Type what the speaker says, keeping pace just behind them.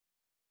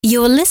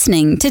You're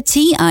listening to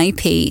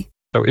TIP.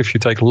 So if you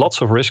take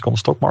lots of risk on the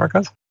stock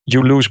market,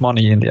 you lose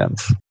money in the end.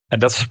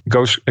 And that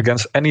goes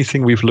against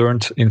anything we've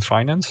learned in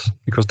finance,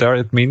 because there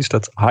it means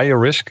that higher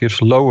risk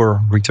gives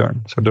lower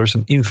return. So there's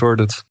an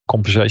inverted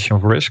compensation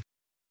of risk.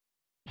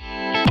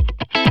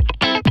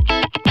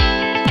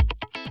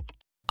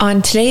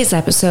 On today's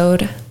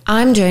episode,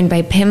 I'm joined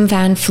by Pim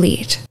van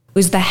Vliet,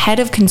 who's the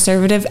head of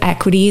conservative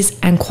equities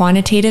and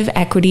quantitative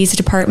equities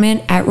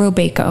department at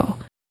Robeco.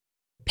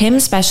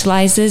 Pim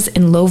specializes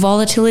in low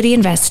volatility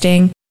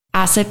investing,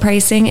 asset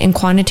pricing, and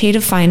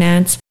quantitative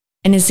finance,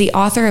 and is the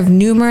author of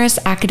numerous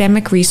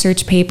academic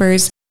research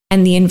papers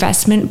and the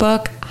investment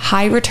book,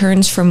 High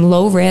Returns from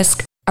Low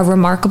Risk, A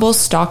Remarkable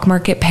Stock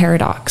Market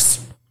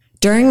Paradox.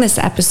 During this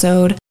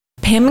episode,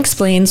 Pim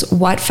explains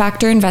what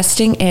factor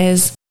investing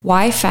is,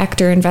 why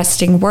factor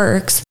investing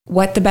works,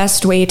 what the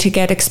best way to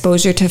get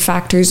exposure to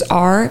factors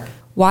are,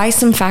 why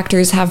some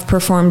factors have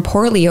performed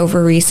poorly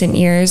over recent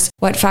years,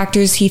 what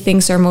factors he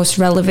thinks are most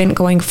relevant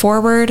going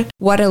forward,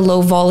 what a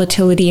low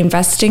volatility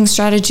investing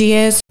strategy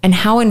is, and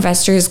how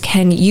investors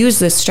can use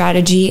this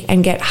strategy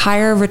and get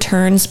higher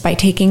returns by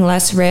taking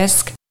less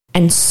risk,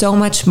 and so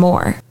much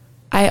more.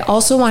 I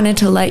also wanted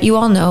to let you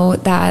all know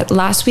that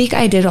last week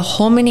I did a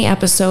whole mini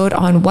episode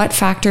on what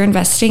factor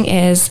investing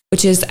is,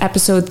 which is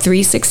episode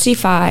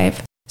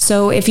 365.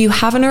 So if you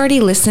haven't already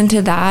listened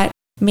to that,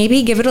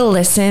 maybe give it a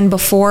listen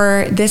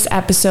before this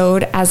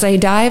episode as I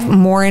dive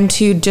more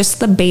into just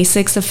the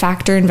basics of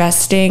factor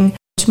investing,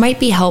 which might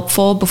be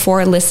helpful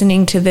before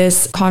listening to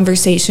this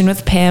conversation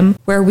with Pim,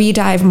 where we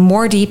dive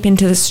more deep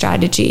into the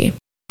strategy.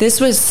 This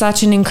was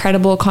such an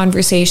incredible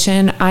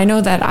conversation. I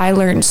know that I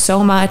learned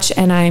so much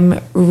and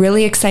I'm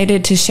really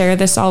excited to share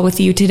this all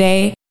with you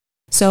today.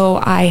 So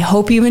I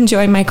hope you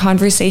enjoy my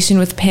conversation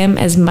with Pim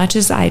as much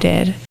as I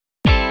did.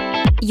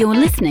 You're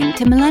listening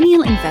to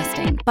Millennial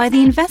Investing by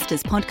the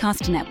Investors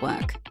Podcast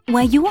Network,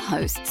 where your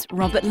hosts,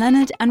 Robert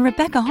Leonard and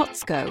Rebecca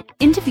Hotsko,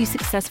 interview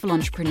successful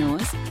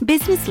entrepreneurs,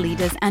 business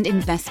leaders, and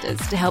investors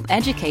to help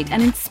educate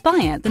and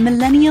inspire the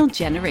millennial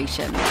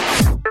generation.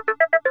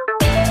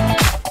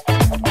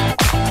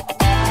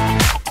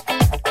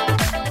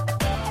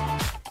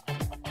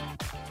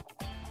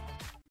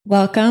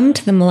 Welcome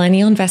to the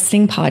Millennial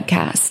Investing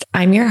Podcast.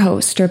 I'm your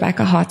host,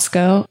 Rebecca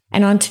Hotsko,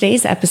 and on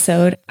today's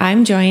episode,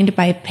 I'm joined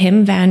by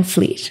Pim van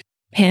Vliet.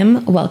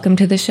 Pim, welcome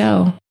to the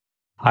show.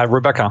 Hi,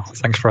 Rebecca.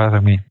 Thanks for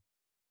having me.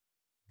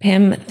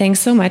 Pim, thanks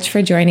so much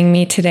for joining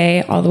me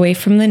today, all the way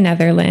from the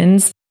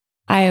Netherlands.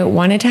 I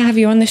wanted to have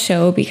you on the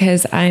show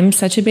because I'm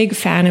such a big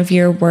fan of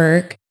your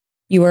work.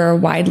 You are a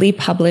widely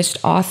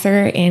published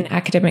author in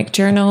academic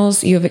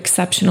journals. You have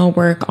exceptional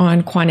work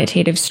on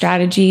quantitative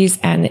strategies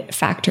and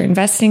factor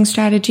investing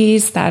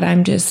strategies that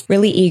I'm just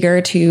really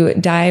eager to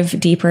dive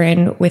deeper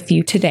in with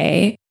you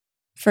today.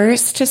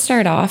 First, to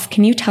start off,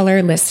 can you tell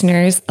our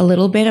listeners a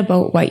little bit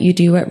about what you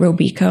do at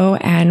Robeco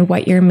and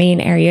what your main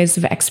areas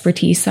of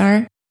expertise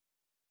are?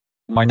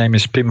 My name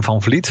is Pim van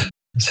Vliet.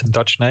 It's a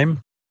Dutch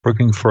name,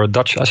 working for a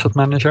Dutch asset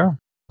manager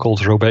called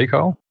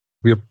Robeco.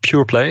 We are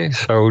pure play,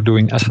 so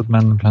doing asset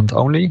management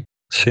only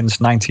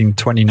since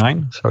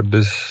 1929. So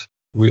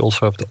we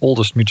also have the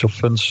oldest mutual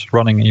funds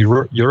running in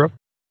Europe.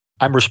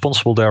 I'm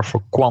responsible there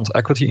for quant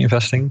equity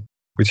investing,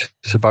 which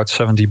is about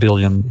 $70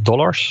 billion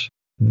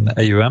in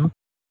AUM.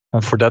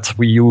 And for that,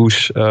 we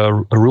use a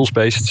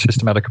rules-based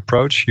systematic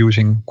approach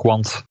using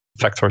quant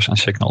factors and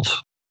signals.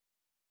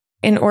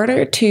 In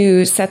order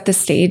to set the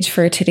stage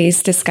for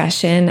today's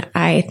discussion,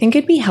 I think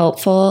it'd be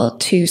helpful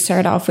to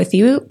start off with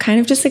you kind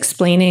of just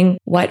explaining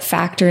what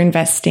factor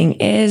investing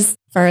is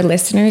for our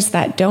listeners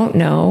that don't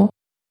know,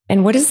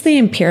 and what is the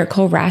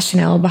empirical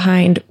rationale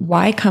behind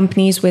why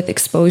companies with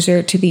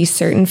exposure to these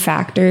certain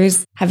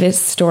factors have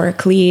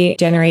historically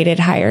generated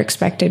higher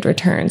expected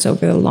returns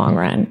over the long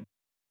run.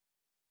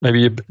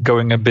 Maybe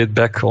going a bit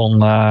back on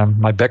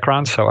my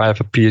background. So I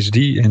have a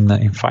PhD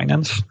in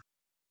finance.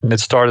 And it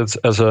started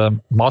as a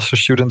master's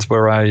student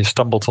where I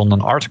stumbled on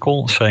an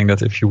article saying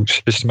that if you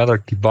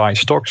systematically buy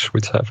stocks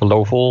which have a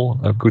low vol,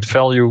 a good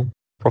value,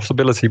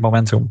 profitability,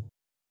 momentum,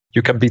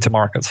 you can beat the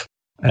market.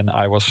 And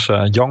I was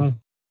young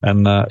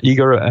and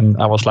eager, and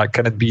I was like,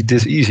 can it be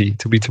this easy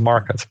to beat the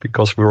market?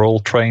 Because we're all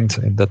trained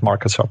that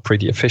markets are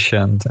pretty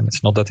efficient and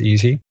it's not that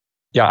easy.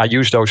 Yeah, I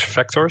use those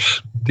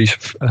factors, these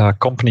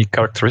company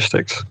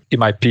characteristics in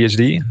my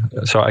PhD.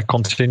 So I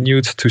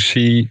continued to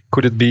see,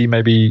 could it be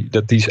maybe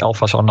that these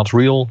alphas are not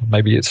real?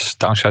 Maybe it's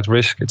downside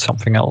risk, it's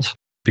something else.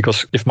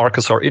 Because if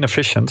markets are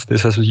inefficient,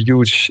 this has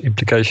huge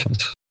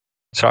implications.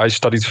 So I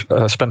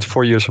spent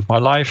 4 years of my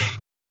life.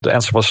 The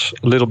answer was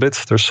a little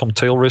bit. There's some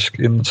tail risk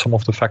in some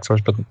of the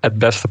factors, but at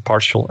best a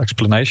partial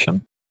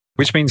explanation,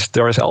 which means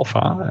there is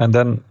alpha. And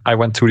then I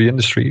went to the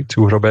industry, to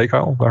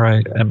Robeco, where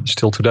I am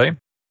still today.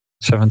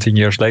 17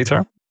 years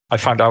later, I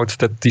found out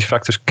that these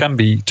factors can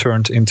be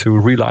turned into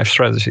real-life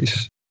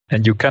strategies,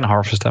 and you can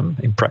harvest them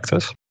in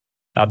practice.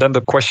 Now, then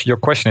your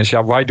question is,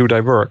 why do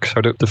they work?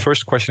 So the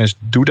first question is,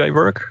 do they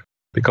work?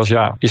 Because,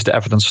 is the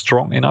evidence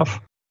strong enough?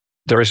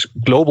 There is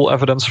global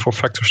evidence for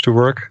factors to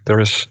work. There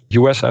is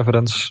US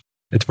evidence.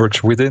 It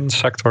works within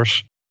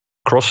sectors.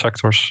 across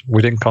sectors,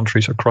 within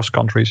countries, across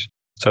countries.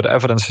 So the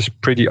evidence is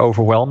pretty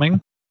overwhelming.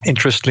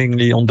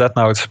 Interestingly, on that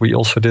note, we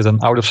also did an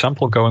out of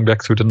sample going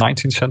back to the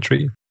 19th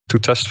century to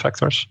test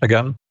factors.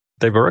 Again,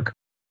 they work.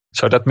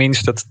 So that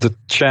means that the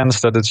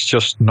chance that it's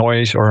just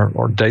noise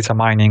or data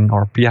mining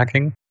or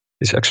p-hacking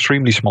is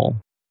extremely small.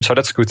 So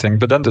that's a good thing.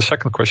 But then the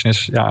second question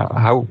is,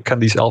 how can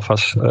these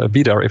alphas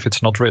be there if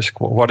it's not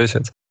risk? What is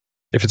it?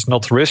 If it's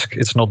not risk,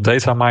 it's not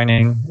data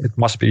mining, it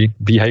must be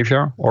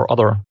behavior or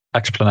other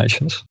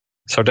explanations.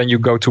 So then you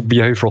go to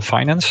behavioral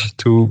finance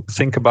to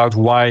think about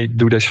why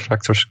do these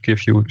factors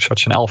give you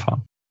such an alpha?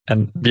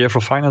 And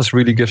behavioral finance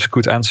really gives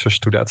good answers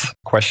to that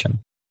question.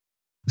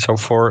 So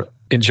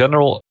in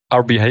general,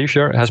 our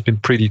behavior has been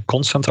pretty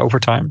constant over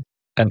time.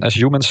 And as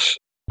humans,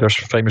 there's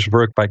famous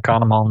work by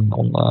Kahneman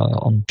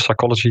on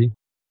psychology.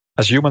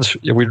 As humans,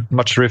 we're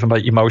much driven by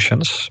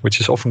emotions, which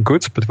is often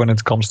good. But when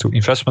it comes to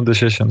investment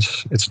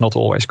decisions, it's not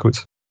always good.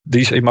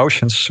 These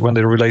emotions, when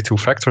they relate to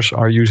factors,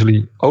 are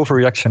usually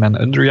overreaction and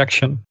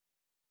underreaction,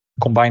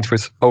 combined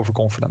with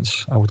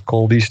overconfidence. I would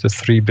call these the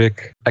three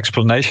big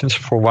explanations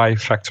for why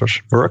factors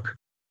work.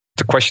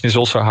 The question is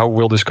also, how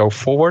will this go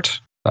forward?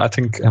 I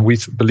think, and we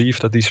believe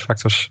that these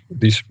factors,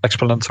 these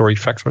explanatory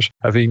factors,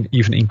 have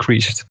even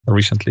increased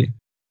recently.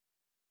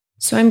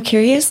 So I'm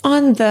curious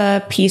on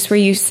the piece where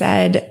you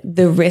said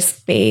the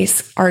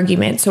risk-based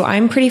argument. So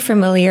I'm pretty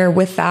familiar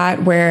with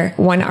that, where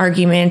one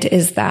argument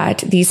is that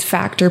these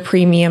factor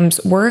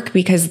premiums work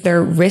because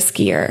they're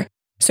riskier.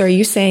 So are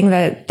you saying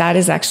that that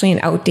is actually an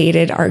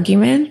outdated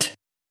argument?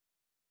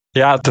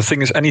 Yeah, the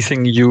thing is,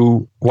 anything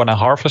you want to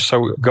harvest,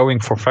 so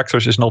going for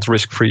factors is not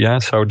risk-free. Yeah?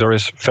 So there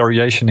is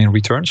variation in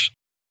returns.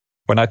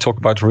 When I talk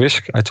about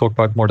risk, I talk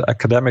about more the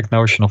academic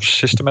notion of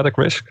systematic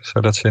risk.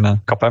 So that's in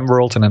a CAPM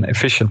world, in an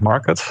efficient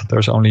market.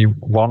 There's only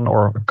one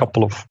or a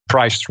couple of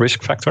priced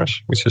risk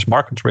factors, which is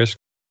market risk,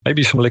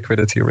 maybe some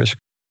liquidity risk,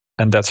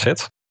 and that's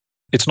it.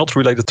 It's not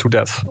related to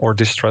that or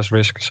distress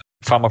risks.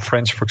 Pharma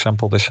French, for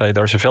example, they say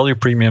there's a value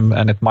premium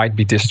and it might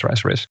be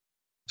distress risk.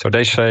 So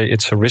they say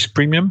it's a risk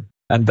premium,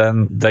 and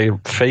then they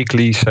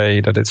fakely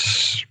say that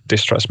it's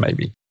distress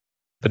maybe.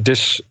 But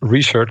this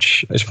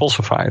research is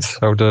falsified.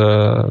 So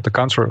the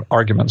counter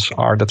arguments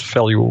are that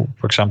value,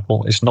 for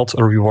example, is not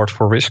a reward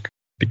for risk,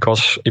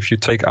 because if you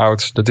take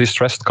out the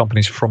distressed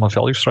companies from a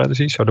value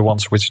strategy, so the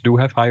ones which do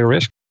have higher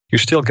risk, you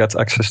still get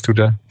access to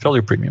the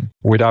value premium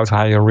without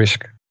higher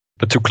risk.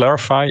 But to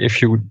clarify,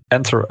 if you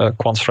enter a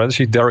quant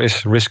strategy, there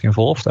is risk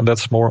involved, and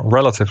that's more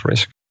relative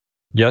risk.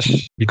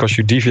 Yes, because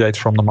you deviate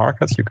from the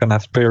market, you can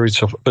have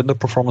periods of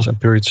underperformance and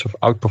periods of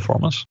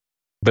outperformance.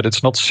 But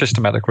it's not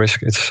systematic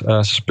risk. It's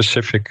a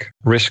specific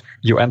risk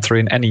you enter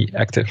in any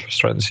active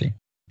strategy.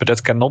 But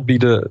that cannot be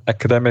the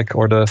academic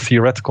or the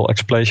theoretical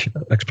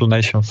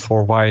explanation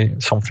for why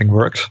something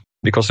works.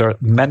 Because there are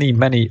many,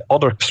 many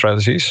other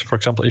strategies. For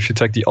example, if you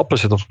take the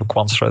opposite of a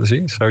quant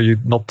strategy, so you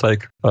not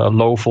take a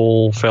low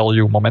vol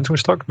value momentum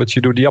stock, but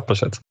you do the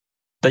opposite,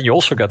 then you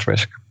also get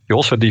risk. You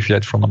also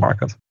deviate from the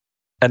market.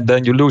 And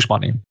then you lose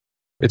money.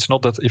 It's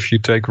not that if you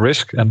take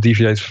risk and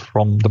deviate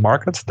from the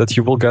market, that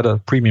you will get a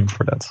premium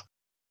for that.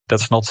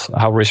 That's not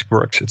how risk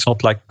works. It's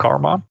not like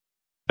karma.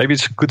 Maybe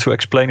it's good to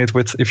explain it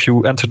with, if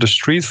you enter the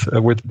street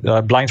with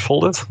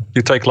blindfolded,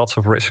 you take lots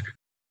of risk.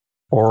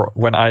 Or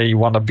when I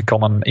want to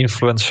become an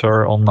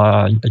influencer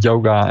on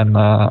yoga and,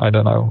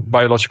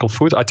 biological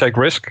food, I take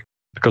risk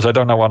because I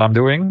don't know what I'm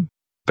doing.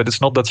 But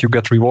it's not that you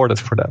get rewarded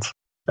for that.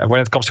 And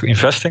when it comes to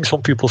investing,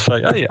 some people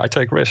say, hey, I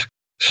take risk,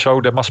 so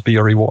there must be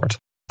a reward.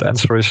 The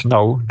answer is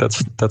no,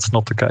 that's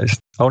not the case.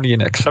 Only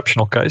in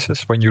exceptional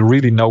cases, when you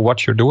really know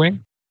what you're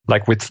doing,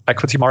 like with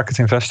equity market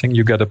investing,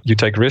 you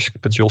take risk,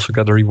 but you also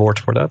get a reward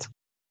for that.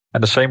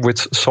 And the same with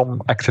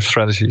some active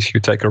strategies. You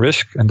take a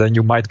risk and then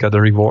you might get a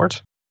reward.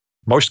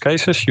 Most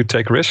cases, you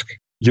take risk,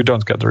 you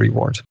don't get the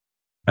reward.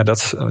 And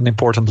that's an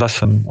important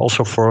lesson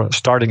also for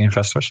starting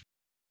investors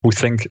who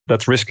think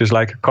that risk is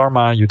like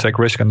karma. You take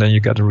risk and then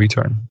you get a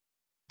return.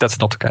 That's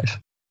not the case.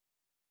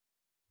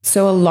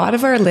 So a lot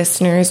of our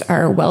listeners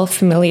are well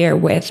familiar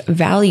with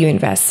value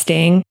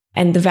investing,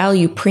 and the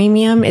value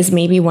premium is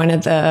maybe one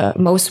of the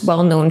most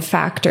well-known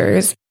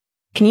factors.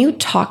 Can you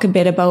talk a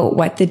bit about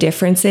what the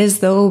difference is,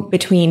 though,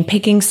 between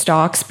picking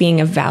stocks, being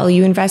a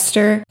value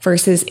investor,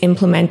 versus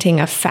implementing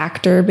a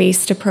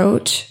factor-based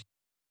approach?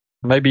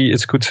 Maybe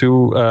it's good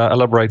to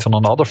elaborate on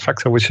another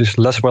factor which is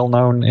less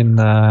well-known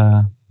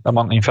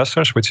among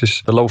investors, which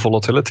is the low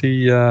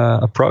volatility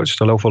approach,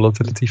 the low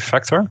volatility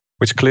factor,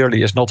 which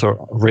clearly is not a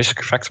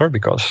risk factor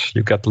because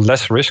you get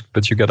less risk,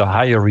 but you get a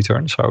higher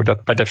return. So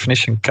that by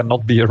definition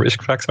cannot be a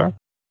risk factor.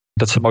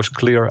 That's the most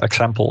clear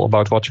example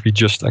about what we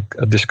just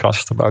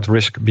discussed about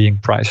risk being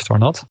priced or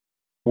not.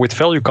 With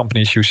value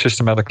companies, you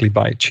systematically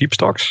buy cheap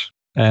stocks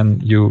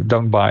and you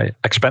don't buy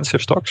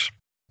expensive stocks.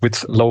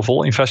 With low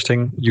vol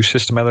investing, you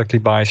systematically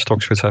buy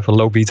stocks which have a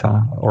low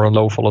beta or a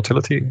low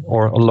volatility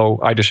or a low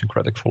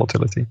idiosyncratic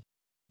volatility,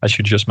 as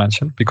you just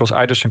mentioned, because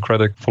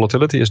idiosyncratic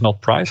volatility is not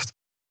priced.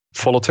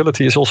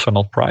 Volatility is also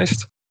not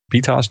priced.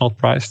 Beta is not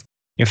priced.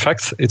 In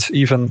fact, it's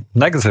even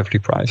negatively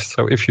priced.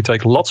 So if you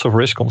take lots of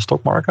risk on the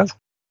stock market,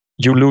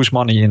 you lose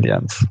money in the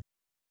end.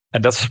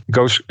 And that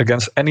goes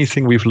against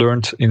anything we've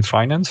learned in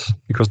finance,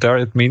 because there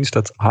it means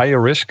that higher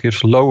risk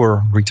gives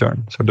lower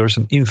return. So there's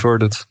an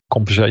inverted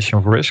compensation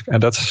of risk.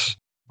 And that's,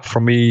 for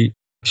me,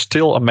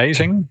 still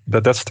amazing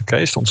that that's the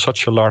case on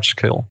such a large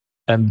scale.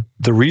 And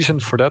the reason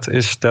for that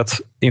is that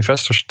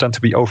investors tend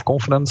to be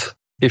overconfident.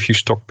 If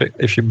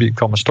you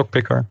become a stock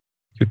picker,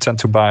 you tend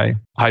to buy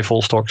high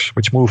vol stocks,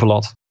 which move a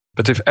lot.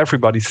 But if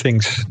everybody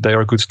thinks they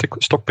are a good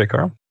stock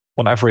picker,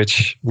 on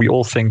average, we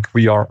all think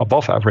we are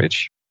above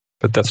average,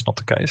 but that's not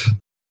the case.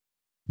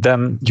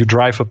 Then you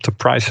drive up the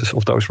prices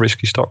of those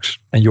risky stocks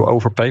and you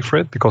overpay for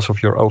it because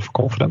of your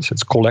overconfidence.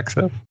 It's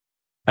collective.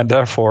 And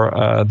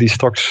therefore, these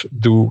stocks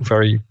do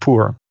very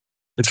poor.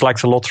 It's like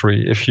the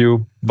lottery. If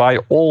you buy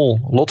all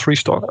lottery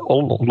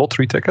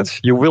tickets,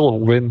 you will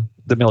win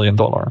the $1 million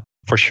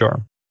for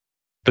sure.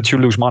 But you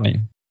lose money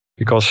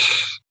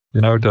because,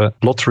 the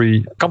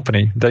lottery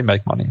company, they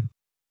make money.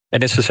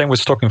 And it's the same with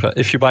stock investment.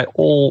 If you buy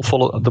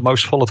the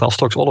most volatile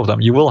stocks, all of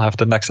them, you will have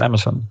the next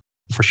Amazon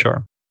for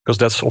sure, because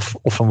that's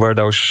often where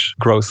those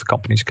growth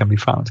companies can be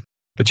found.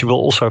 But you will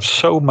also have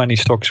so many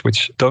stocks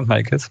which don't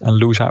make it and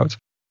lose out,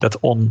 that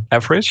on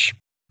average,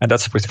 and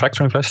that's with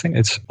factor investing,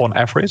 it's on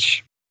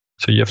average.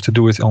 So you have to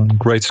do it on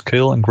great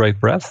scale and great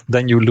breadth,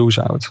 then you lose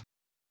out.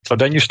 So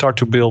then you start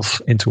to build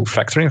into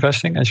factor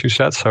investing, as you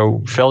said.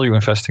 So value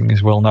investing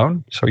is well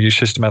known. So you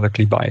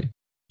systematically buy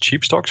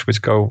cheap stocks,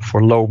 which go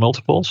for low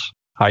multiples,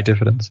 high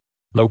dividend,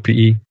 low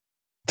PE.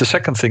 The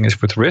second thing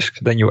is with risk.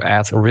 Then you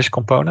add a risk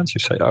component. You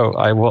say,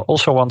 I will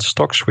also want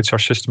stocks which are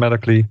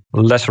systematically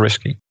less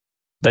risky.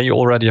 Then you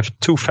already have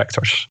two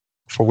factors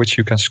for which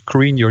you can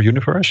screen your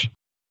universe.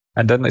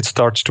 And then it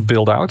starts to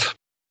build out,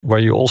 where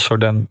you also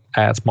then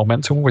add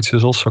momentum, which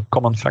is also a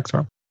common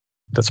factor.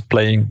 That's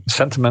playing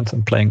sentiment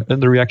and playing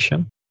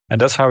underreaction. And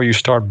that's how you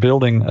start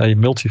building a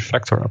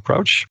multi-factor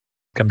approach.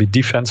 It can be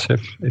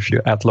defensive if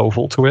you add low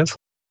vol to it.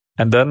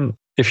 And then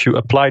if you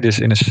apply this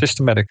in a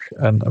systematic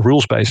and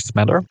rules-based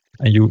manner,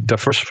 and you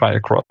diversify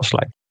across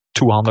like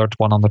 200,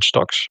 100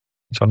 stocks,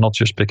 so not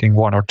just picking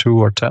 1 or 2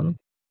 or 10,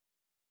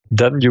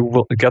 then you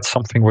will get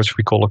something which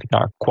we call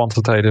a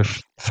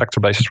quantitative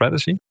factor-based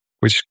strategy,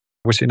 which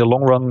in the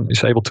long run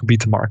is able to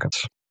beat the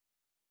markets.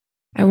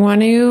 I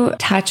want to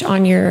touch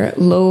on your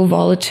low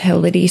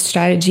volatility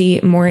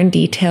strategy more in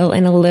detail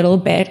in a little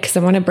bit, because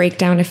I want to break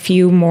down a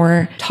few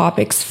more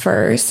topics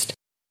first.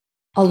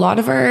 A lot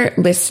of our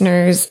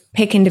listeners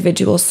pick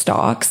individual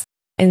stocks.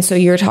 And so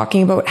you're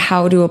talking about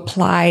how to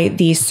apply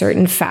these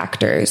certain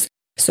factors.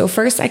 So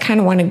first, I kind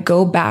of want to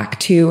go back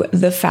to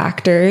the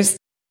factors.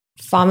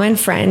 Fama and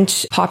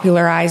French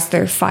popularized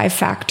their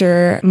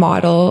 5-factor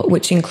model,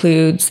 which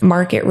includes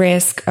market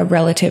risk, a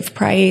relative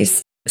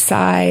price,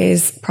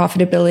 size,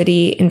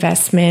 profitability,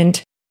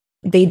 investment.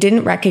 They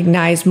didn't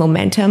recognize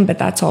momentum, but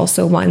that's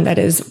also one that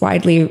is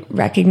widely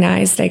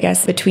recognized, I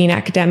guess, between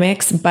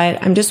academics.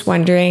 But I'm just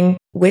wondering,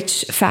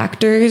 which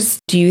factors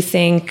do you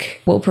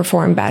think will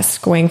perform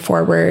best going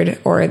forward,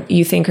 or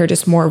you think are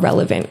just more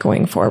relevant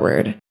going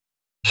forward?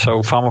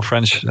 So Fama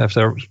French have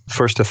their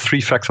first a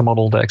 3-factor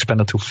model, they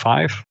expanded to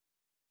 5.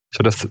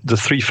 So the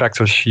 3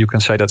 factors, you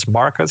can say that's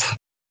market,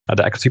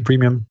 the equity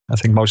premium. I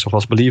think most of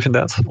us believe in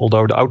that,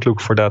 although the outlook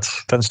for that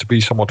tends to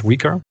be somewhat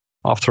weaker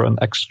after an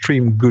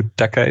extreme good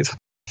decade,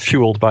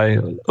 fueled by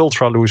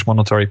ultra loose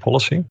monetary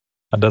policy,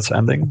 and that's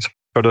ending.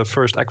 So the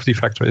first equity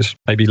factor is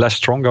maybe less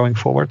strong going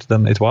forward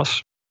than it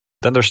was.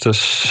 Then there's the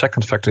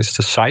second factor, it's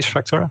the size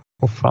factor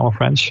of Fama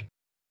French.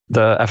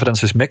 The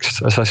evidence is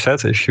mixed, as I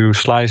said. If you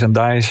slice and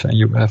dice and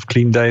you have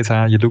clean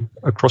data, you look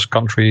across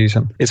countries,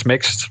 and it's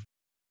mixed.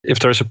 If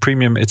there's a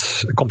premium,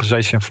 it's a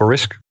compensation for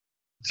risk.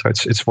 So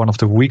it's one of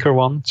the weaker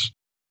ones.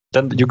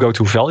 Then you go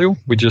to value.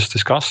 We just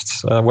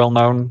discussed,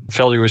 well-known.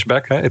 Value is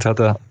back. It had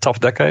a tough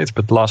decade,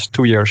 but the last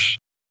 2 years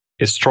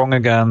it's strong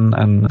again,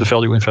 and the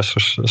value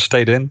investors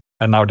stayed in,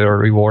 and now they're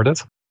rewarded.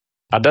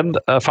 And then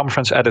Fama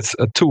French added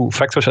 2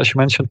 factors, as you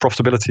mentioned,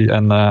 profitability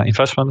and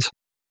investment.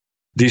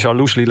 These are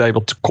loosely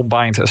labeled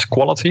combined as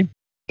quality.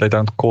 They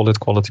don't call it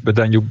quality, but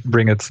then you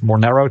bring it more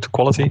narrow to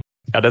quality.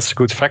 Yeah, that's a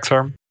good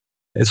factor.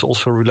 It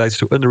also relates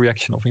to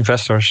underreaction of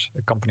investors.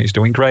 The company is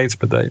doing great,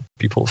 but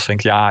people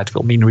think, it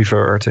will mean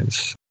revert.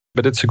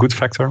 But it's a good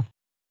factor.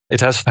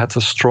 It has had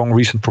a strong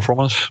recent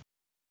performance.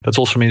 That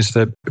also means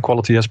that the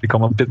quality has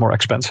become a bit more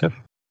expensive.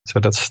 So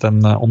that's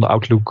then on the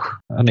outlook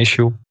an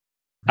issue.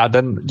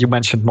 Then you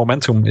mentioned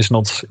momentum is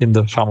not in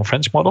the Fama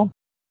French model.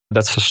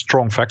 That's a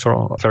strong factor,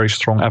 very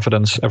strong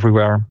evidence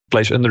everywhere.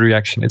 Plays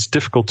underreaction. It's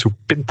difficult to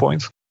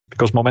pinpoint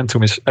because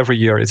momentum is every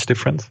year it's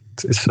different.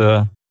 It's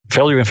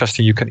value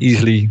investing, you can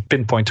easily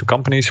pinpoint to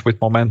companies. With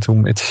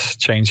momentum, it's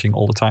changing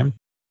all the time.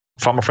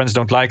 Fama French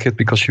don't like it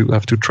because you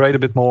have to trade a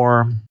bit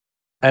more,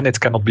 and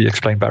it cannot be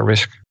explained by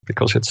risk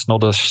because it's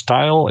not a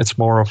style, it's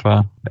more of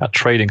a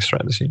trading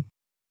strategy.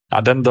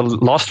 Then the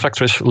last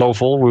factor is low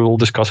vol. We will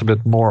discuss a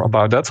bit more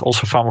about that.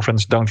 Also, Fama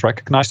French don't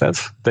recognize that.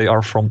 They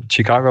are from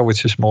Chicago,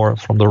 which is more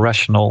from the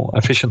rational,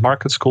 efficient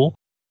market school.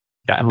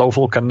 And low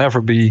vol can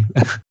never be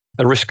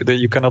a risk.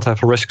 You cannot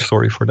have a risk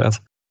story for that.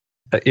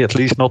 At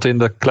least not in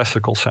the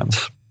classical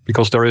sense.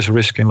 because there is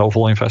risk in low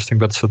vol investing,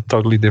 but it's a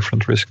totally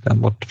different risk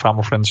than what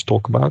Fama Friends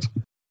talk about.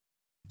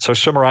 So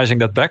summarizing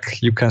that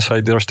back, you can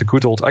say there's the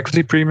good old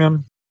equity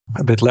premium,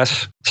 a bit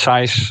less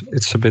size.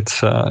 It's a bit,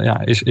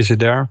 is it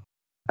there?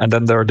 And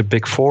then there are the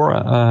big four.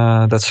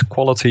 That's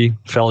quality,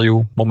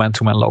 value,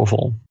 momentum, and low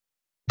vol.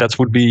 That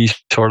would be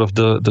sort of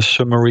the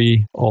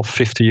summary of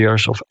 50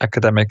 years of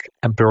academic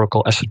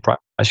empirical asset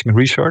pricing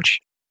research.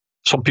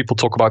 Some people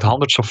talk about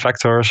hundreds of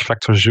factors,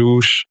 factor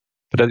zoos,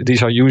 but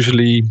these are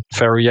usually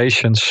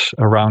variations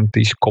around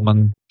these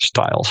common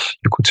styles,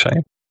 you could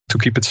say. To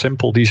keep it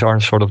simple, these are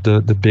sort of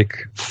the big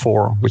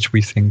four which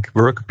we think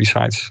work,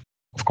 besides,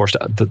 of course,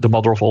 the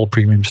mother of all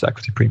premiums, the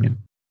equity premium.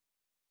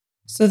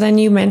 So then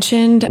you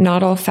mentioned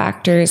not all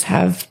factors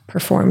have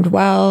performed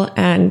well,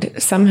 and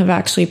some have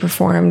actually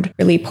performed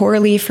really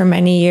poorly for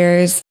many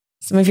years.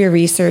 Some of your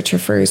research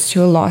refers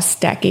to a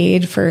lost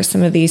decade for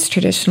some of these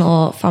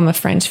traditional Fama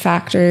French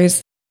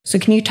factors. So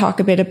can you talk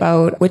a bit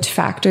about which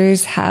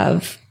factors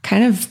have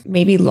kind of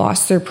maybe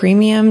lost their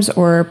premiums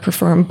or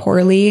performed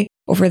poorly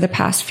over the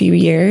past few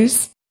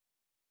years?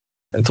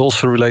 It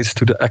also relates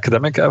to the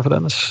academic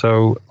evidence.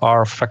 So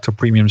are factor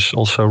premiums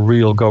also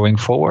real going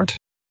forward?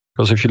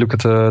 Because if you look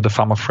at the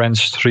Fama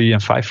French 3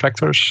 and 5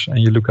 factors, and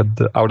you look at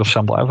the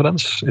out-of-sample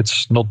evidence,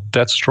 it's not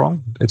that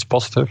strong. It's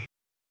positive.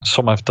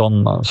 Some have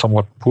done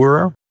somewhat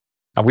poorer.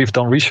 And we've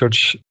done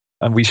research,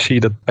 and we see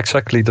that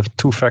exactly the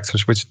two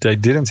factors which they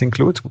didn't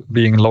include,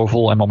 being low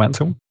vol and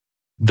momentum,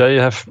 they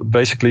have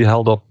basically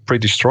held up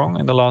pretty strong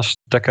in the last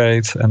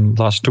decade and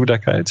last 2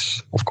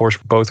 decades, of course,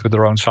 both with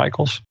their own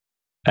cycles.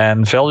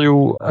 And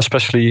value,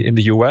 especially in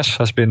the US,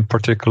 has been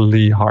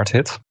particularly hard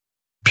hit.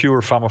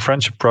 Pure Fama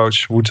French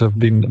approach would have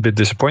been a bit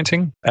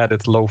disappointing.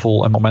 Added low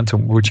vol and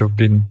momentum would have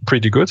been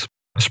pretty good,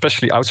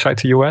 especially outside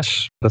the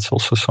US. That's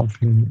also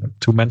something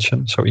to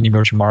mention. So in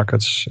emerging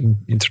markets, in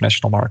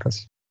international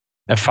markets.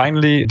 And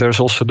finally, there's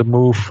also the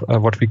move,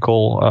 what we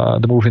call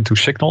the move into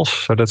signals.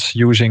 So that's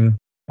using,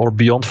 or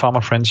beyond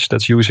Fama French,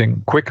 that's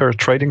using quicker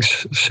trading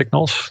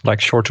signals like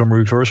short-term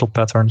reversal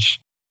patterns,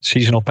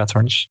 seasonal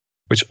patterns,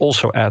 which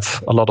add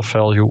a lot of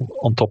value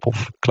on top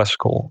of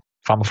classical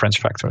Fama French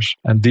factors.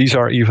 And these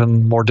are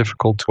even more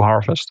difficult to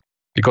harvest,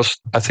 because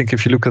I think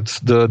if you look at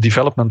the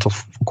development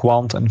of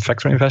quant and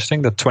factor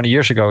investing, that 20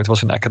 years ago it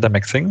was an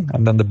academic thing,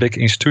 and then the big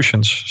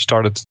institutions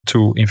started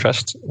to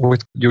invest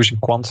with using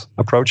quant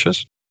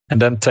approaches.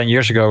 And then 10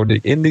 years ago,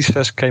 the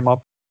indices came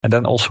up, and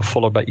then also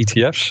followed by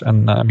ETFs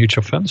and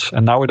mutual funds.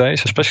 And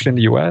nowadays, especially in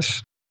the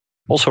US,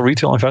 also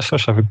retail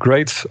investors have a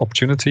great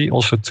opportunity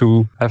also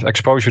to have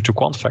exposure to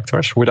quant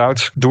factors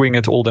without doing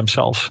it all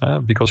themselves,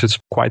 because it's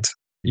quite,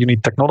 you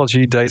need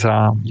technology,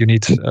 data, you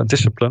need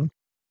discipline.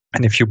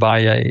 And if you buy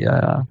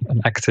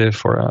an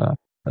active or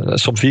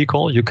some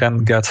vehicle, you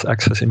can get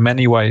access in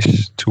many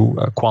ways to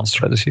quant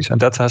strategies.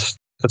 And that's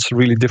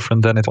really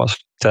different than it was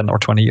 10 or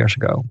 20 years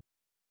ago.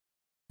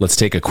 Let's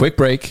take a quick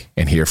break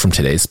and hear from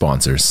today's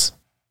sponsors.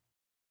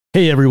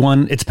 Hey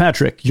everyone, it's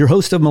Patrick, your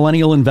host of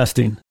Millennial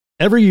Investing.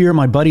 Every year,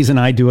 my buddies and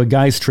I do a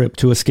guy's trip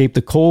to escape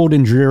the cold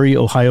and dreary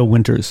Ohio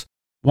winters.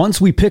 Once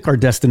we pick our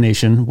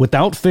destination,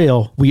 without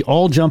fail, we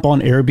all jump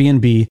on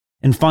Airbnb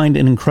and find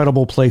an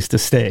incredible place to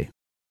stay.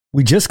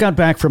 We just got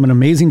back from an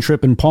amazing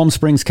trip in Palm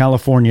Springs,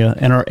 California,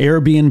 and our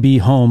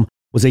Airbnb home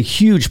was a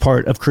huge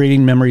part of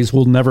creating memories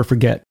we'll never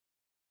forget.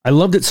 I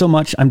loved it so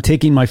much, I'm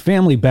taking my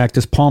family back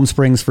to Palm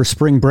Springs for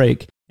spring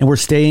break, and we're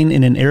staying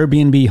in an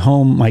Airbnb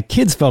home my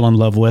kids fell in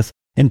love with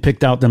and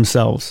picked out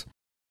themselves.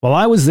 While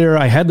I was there,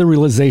 I had the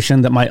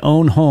realization that my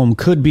own home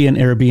could be an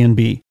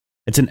Airbnb.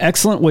 It's an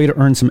excellent way to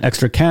earn some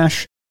extra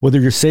cash, whether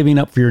you're saving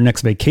up for your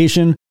next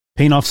vacation,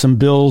 paying off some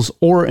bills,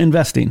 or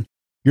investing.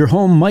 Your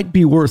home might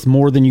be worth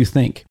more than you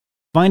think.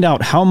 Find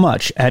out how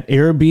much at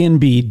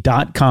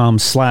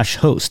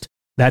airbnb.com/host.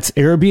 That's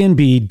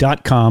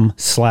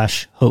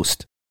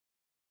airbnb.com/host.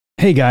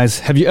 Hey guys,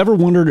 have you ever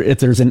wondered if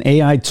there's an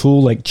AI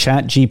tool like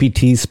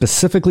ChatGPT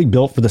specifically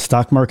built for the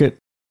stock market?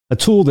 A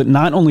tool that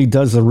not only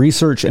does the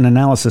research and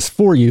analysis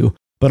for you,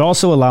 but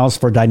also allows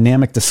for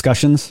dynamic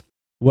discussions?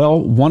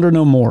 Well, wonder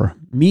no more.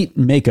 Meet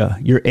Meka,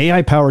 your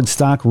AI-powered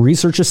stock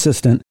research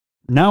assistant,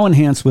 now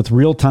enhanced with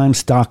real-time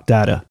stock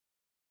data.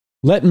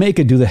 Let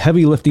Meka do the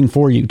heavy lifting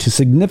for you to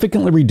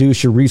significantly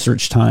reduce your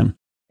research time.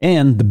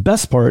 And the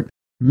best part,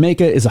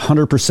 Meka is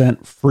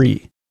 100%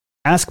 free.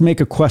 Ask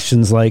Meka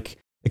questions like,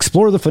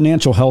 explore the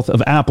financial health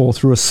of Apple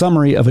through a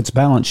summary of its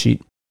balance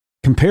sheet.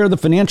 Compare the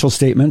financial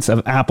statements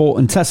of Apple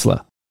and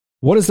Tesla.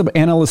 What is the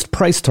analyst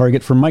price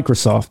target for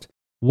Microsoft?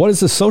 What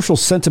is the social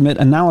sentiment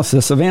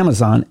analysis of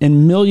Amazon?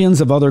 And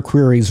millions of other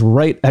queries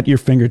right at your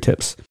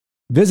fingertips.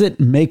 Visit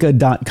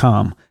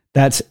Meka.com.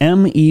 That's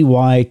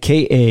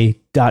MEYKA.com.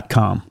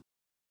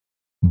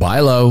 Buy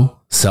low,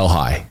 sell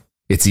high.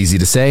 It's easy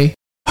to say,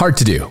 hard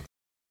to do.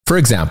 For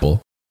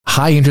example,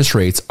 high interest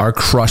rates are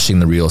crushing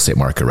the real estate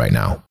market right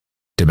now.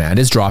 Demand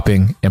is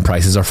dropping and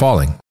prices are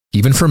falling,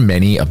 even for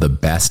many of the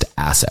best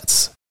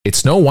assets.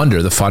 It's no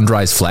wonder the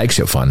Fundrise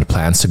flagship fund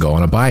plans to go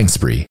on a buying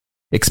spree,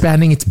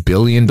 expanding its $1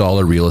 billion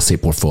real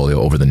estate portfolio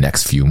over the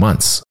next few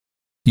months.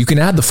 You can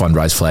add the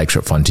Fundrise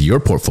flagship fund to your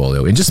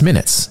portfolio in just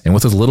minutes and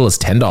with as little as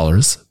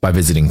 $10 by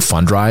visiting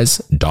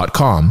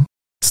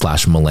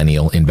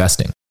fundrise.com/millennial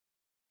investing.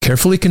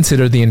 Carefully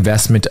consider the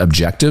investment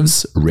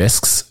objectives,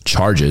 risks,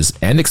 charges,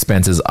 and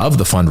expenses of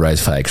the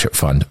Fundrise flagship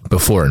fund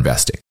before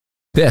investing.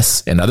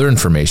 This and other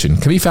information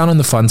can be found in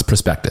the fund's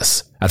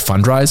prospectus at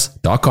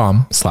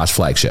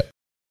fundrise.com/flagship.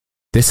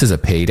 This is a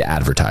paid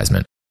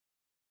advertisement.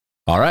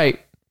 All right,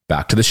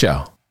 back to the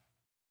show.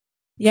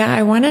 Yeah,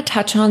 I want to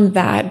touch on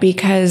that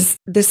because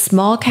the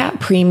small cap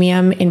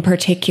premium in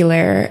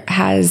particular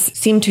has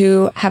seemed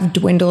to have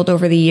dwindled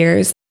over the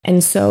years.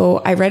 And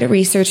so I read a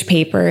research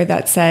paper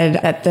that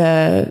said that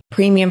the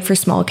premium for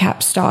small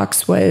cap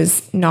stocks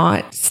was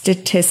not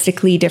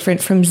statistically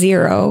different from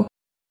zero.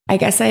 I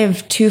guess I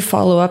have two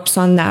follow-ups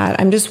on that.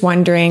 I'm just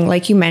wondering,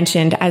 like you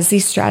mentioned, as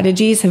these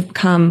strategies have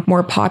become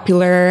more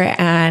popular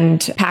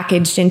and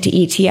packaged into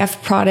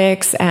ETF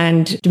products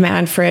and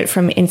demand for it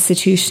from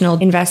institutional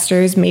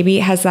investors, maybe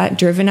has that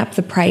driven up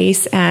the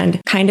price and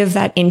kind of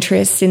that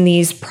interest in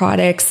these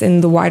products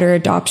and the wider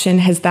adoption,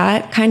 has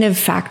that kind of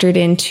factored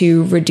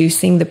into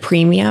reducing the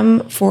premium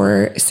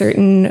for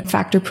certain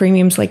factor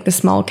premiums like the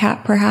small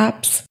cap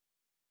perhaps?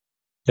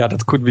 Yeah,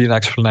 that could be an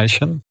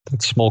explanation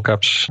that small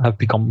caps have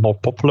become more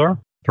popular,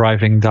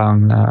 driving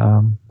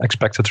down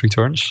expected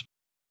returns.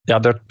 Yeah,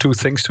 there are two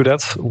things to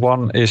that.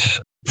 One is,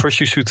 first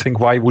you should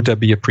think, why would there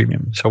be a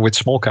premium? So with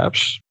small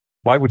caps,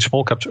 why would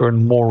small caps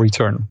earn more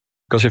return?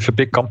 Because if a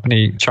big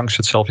company chunks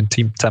itself in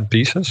 10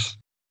 pieces,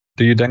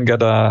 do you then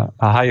get a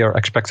higher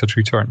expected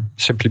return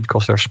simply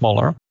because they're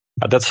smaller?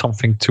 That's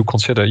something to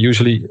consider.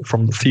 Usually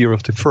from the theory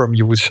of the firm,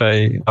 you would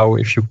say, oh,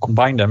 if you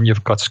combine them,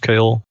 you've got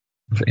scale,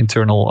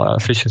 internal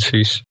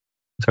efficiencies,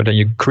 so then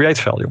you create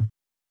value.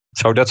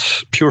 So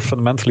that's pure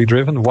fundamentally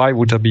driven. Why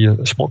would there be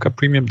a small cap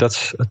premium?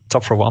 That's a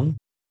tougher one.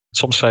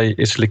 Some say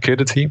it's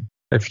liquidity.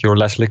 If you're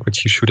less liquid,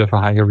 you should have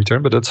a higher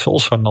return, but that's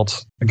also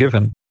not a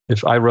given.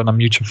 If I run a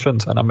mutual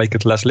fund and I make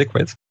it less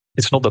liquid,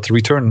 it's not that the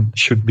return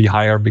should be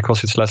higher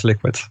because it's less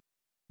liquid.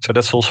 So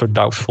that's also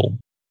doubtful.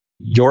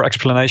 Your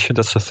explanation,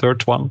 that's the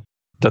third one,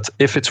 that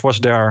if it was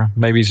there,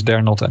 maybe it's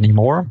there not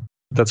anymore.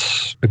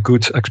 That's a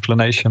good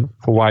explanation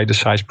for why the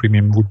size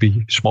premium would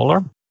be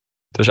smaller.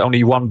 There's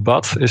only one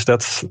but, is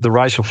that the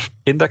rise of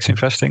index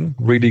investing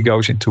really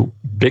goes into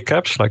big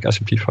caps like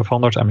S&P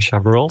 500, MSCI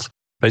World,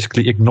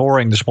 basically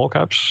ignoring the small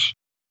caps.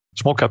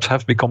 Small caps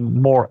have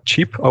become more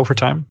cheap over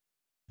time.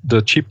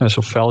 The cheapness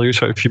of value,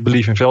 so if you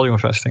believe in value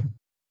investing,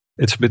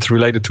 it's a bit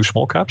related to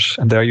small caps.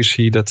 And there you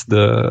see that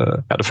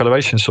the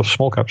valuations of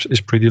small caps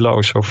is pretty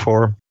low. So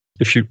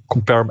if you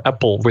compare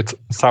Apple with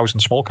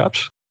 1,000 small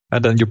caps,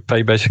 and then you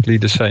pay basically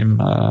the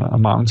same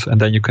amount. And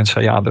then you can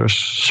say, there's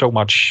so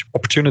much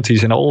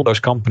opportunities in all those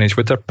companies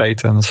with their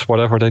patents,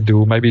 whatever they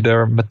do, maybe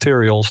their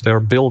materials,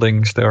 their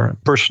buildings, their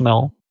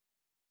personnel.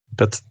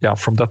 That,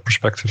 from that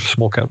perspective,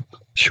 small cap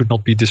should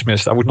not be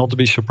dismissed. I would not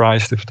be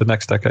surprised if the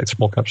next decade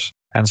small caps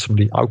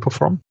handsomely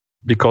outperform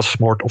because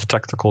more of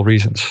tactical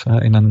reasons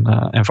in an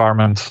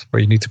environment where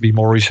you need to be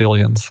more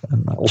resilient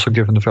and also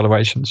given the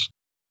valuations.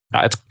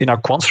 In our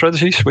quant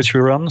strategies, which we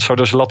run, so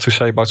there's a lot to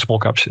say about small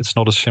caps. It's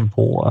not a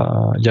simple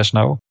yes,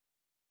 no.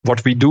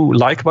 What we do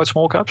like about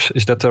small caps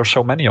is that there are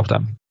so many of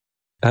them.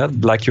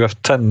 Like you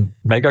have 10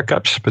 mega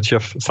caps, but you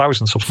have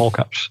thousands of small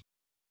caps.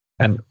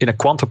 And in a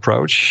quant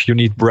approach, you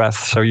need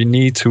breadth. So you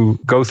need to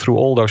go through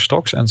all those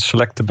stocks and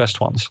select the best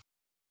ones.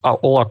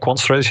 All our quant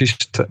strategies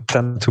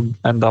tend to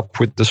end up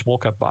with the small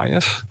cap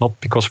bias, not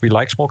because we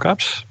like small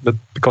caps, but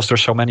because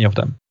there's so many of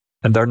them.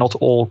 And they're not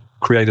all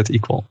created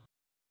equal.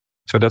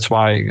 So that's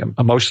why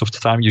most of the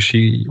time you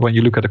see, when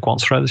you look at a quant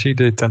strategy,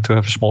 they tend to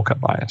have a small cap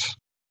bias.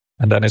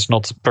 And then it's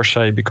not per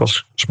se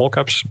because small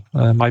caps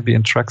might be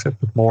attractive,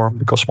 but more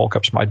because small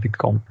caps might be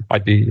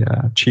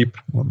cheap.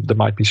 There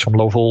might be some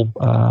low vol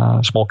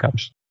small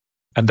caps.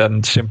 And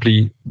then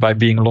simply by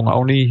being long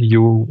only,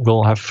 you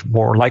will have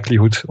more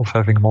likelihood of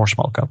having more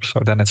small caps. So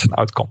then it's an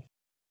outcome.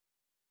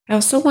 I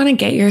also want to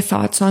get your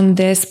thoughts on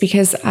this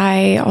because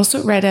I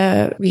also read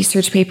a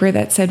research paper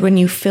that said when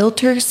you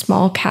filter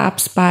small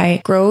caps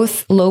by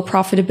growth, low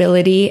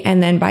profitability,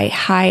 and then by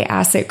high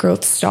asset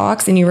growth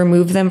stocks, and you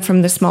remove them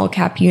from the small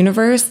cap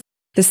universe,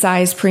 the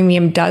size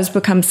premium does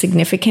become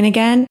significant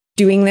again.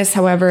 Doing this,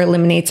 however,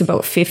 eliminates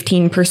about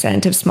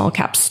 15% of small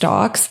cap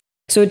stocks.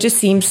 So it just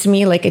seems to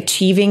me like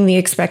achieving the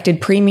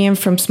expected premium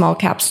from small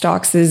cap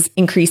stocks is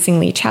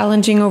increasingly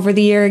challenging over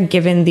the year,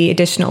 given the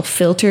additional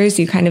filters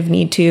you kind of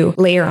need to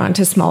layer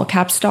onto small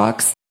cap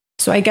stocks.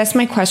 So I guess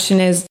my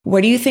question is,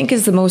 what do you think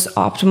is the most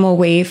optimal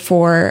way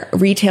for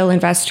retail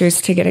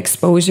investors to get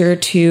exposure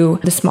to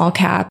the small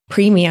cap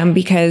premium?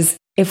 Because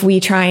if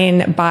we try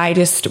and buy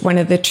just one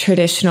of the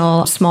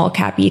traditional small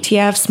cap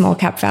ETFs, small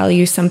cap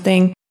value,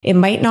 something, it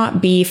might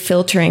not be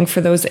filtering for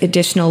those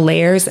additional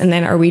layers. And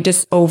then are we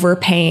just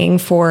overpaying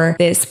for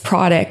this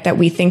product that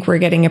we think we're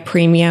getting a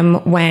premium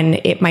when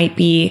it might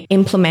be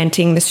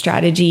implementing the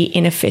strategy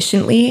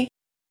inefficiently?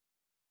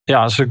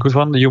 Yeah, it's a good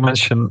one. You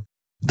mentioned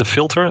the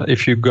filter.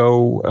 If you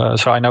go,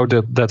 so I know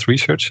that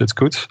research, it's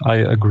good. I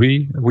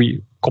agree.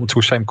 We come to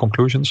the same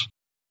conclusions.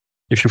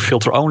 If you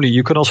filter only,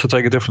 you can also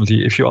take it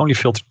differently. If you only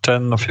filter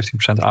 10 or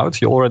 15%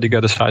 out, you already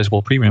get a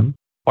sizable premium.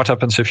 What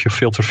happens if you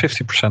filter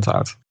 50%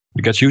 out?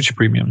 You get huge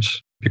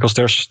premiums because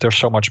there's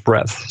so much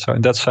breadth. So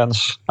in that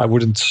sense, I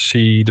wouldn't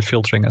see the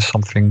filtering as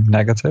something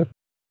negative.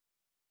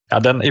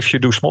 And then if you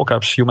do small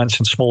caps, you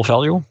mentioned small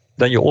value,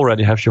 then you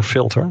already have your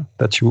filter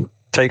that you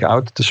take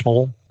out the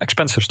small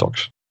expensive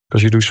stocks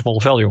because you do small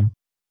value.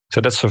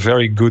 So that's a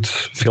very good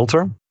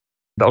filter.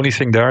 The only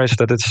thing there is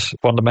that it's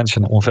one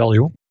dimension on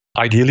value.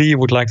 Ideally, you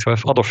would like to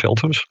have other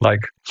filters like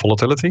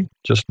volatility,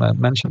 just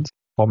mentioned,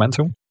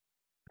 momentum,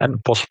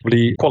 and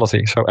possibly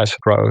quality, so asset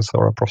growth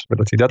or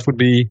profitability. That would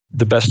be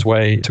the best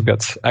way to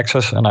get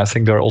access. And I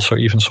think there are also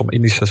even some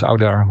indices out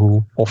there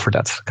who offer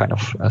that kind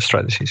of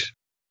strategies.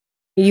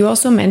 You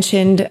also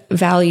mentioned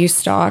value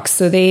stocks.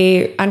 So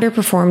they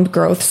underperformed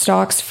growth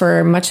stocks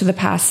for much of the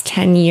past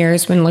 10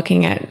 years when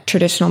looking at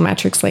traditional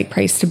metrics like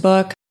price to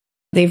book.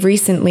 They've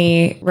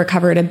recently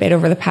recovered a bit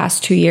over the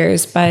past 2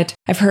 years, but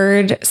I've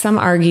heard some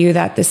argue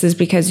that this is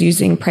because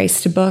using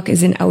price to book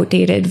is an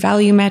outdated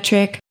value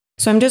metric.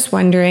 So I'm just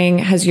wondering,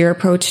 has your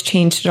approach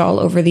changed at all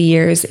over the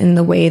years in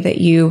the way that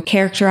you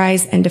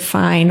characterize and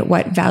define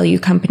what value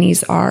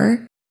companies are?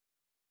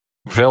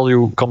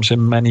 Value comes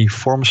in many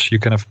forms. You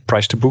can have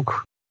price to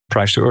book,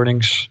 price to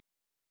earnings,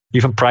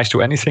 even price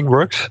to anything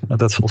works.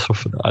 That's also,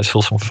 I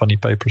saw some funny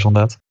papers on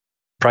that.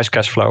 Price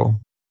cash flow,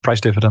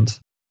 price dividend.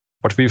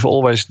 What we've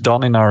always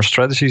done in our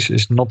strategies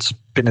is not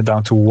pin it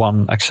down to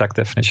one exact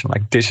definition,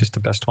 like this is the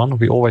best one.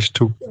 We always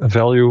took a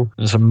value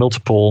as a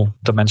multiple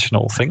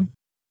dimensional thing,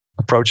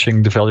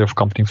 approaching the value of a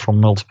company from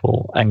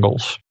multiple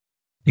angles,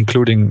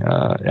 including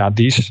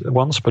these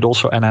ones, but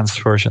also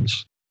enhanced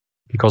versions.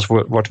 Because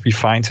what we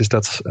find is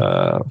that,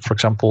 for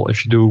example,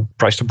 if you do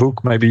price to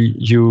book, maybe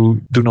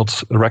you do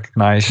not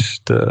recognize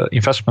the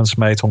investments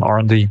made on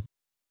R&D,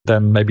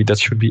 then maybe that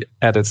should be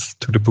added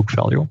to the book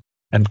value.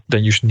 And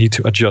then you need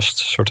to adjust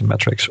certain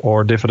metrics.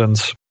 Or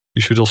dividends,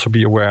 you should also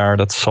be aware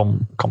that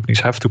some companies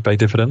have to pay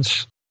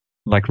dividends,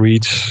 like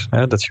REITs,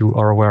 that you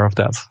are aware of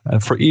that.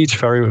 And for each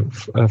value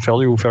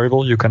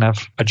variable, you can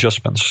have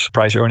adjustments.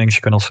 Price earnings,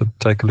 you can also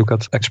take a look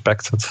at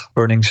expected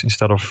earnings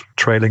instead of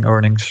trailing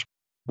earnings.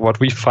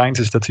 What we find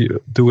is that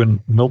you do in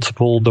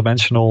multiple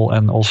dimensional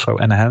and also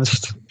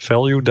enhanced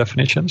value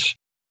definitions,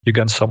 you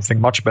get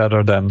something much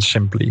better than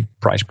simply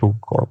price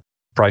book or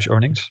price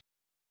earnings.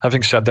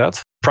 Having said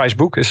that, price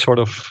book is sort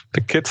of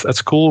the kid at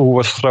school who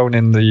was thrown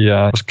in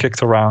was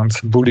kicked around,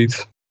 bullied.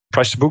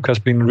 Price to book has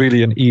been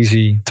really an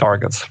easy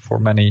target for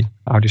many,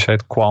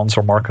 quants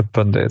or market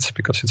pundits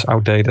because it's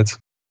outdated.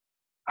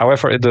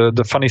 However,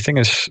 the funny thing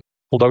is,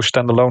 although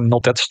standalone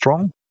not that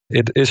strong,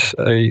 it is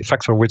a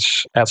factor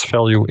which adds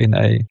value in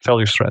a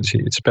value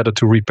strategy. It's better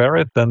to repair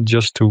it than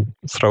just to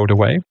throw it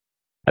away.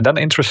 And then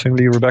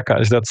interestingly, Rebecca,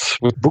 is that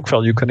with book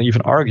value, you can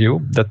even argue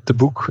that the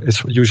book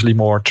is usually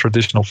more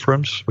traditional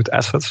firms with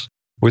assets.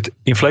 With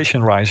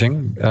inflation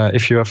rising,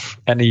 if you have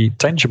any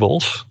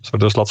tangibles, so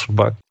there's lots of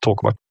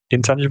talk about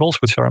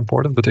intangibles, which are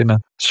important, but in a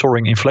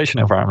soaring inflation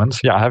environment,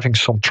 having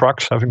some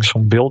trucks, having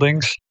some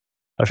buildings,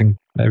 having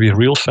maybe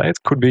real estate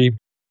could be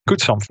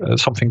good,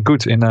 something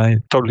good in a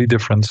totally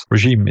different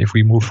regime if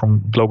we move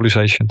from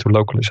globalization to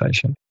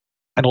localization.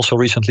 And also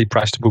recently,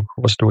 price to book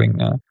was doing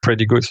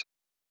pretty good.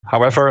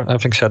 However,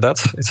 having said that,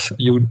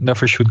 you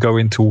never should go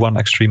into one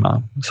extreme.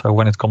 So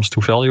when it comes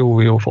to value,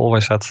 we have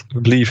always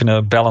believe in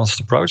a balanced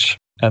approach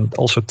and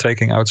also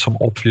taking out some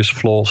obvious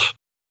flaws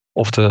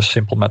of the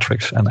simple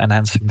metrics and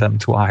enhancing them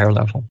to a higher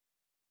level.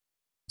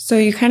 So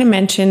you kind of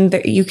mentioned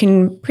that you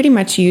can pretty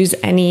much use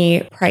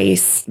any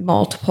price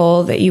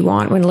multiple that you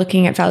want when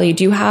looking at value.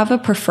 Do you have a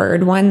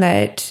preferred one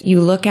that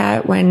you look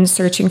at when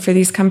searching for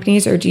these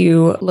companies, or do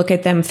you look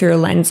at them through a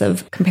lens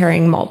of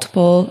comparing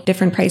multiple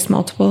different price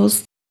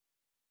multiples?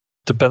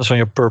 Depends on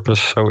your purpose.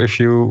 So if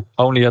you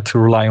only had to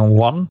rely on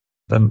one,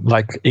 then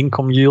like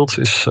income yield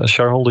is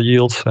shareholder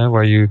yield,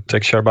 where you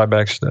take share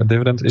buybacks, the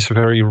dividend is a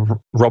very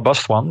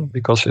robust one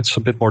because it's a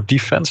bit more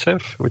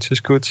defensive, which is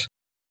good.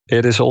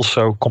 It is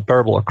also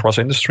comparable across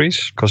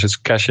industries because it's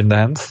cash in the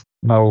hand,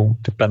 no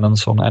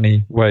dependence on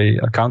any way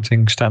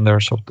accounting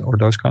standards or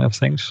those kind of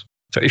things.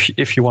 So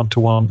if you want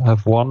to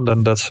have one,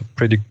 then that's a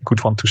pretty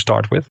good one to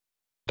start with.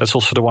 That's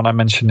also the one I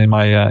mentioned in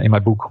my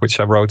book, which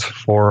I wrote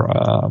for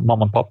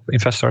mom and pop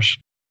investors.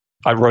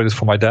 I wrote it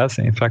for my dad.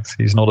 In fact,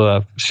 he's not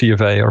a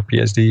CFA or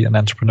PhD, an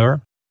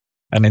entrepreneur.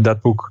 And in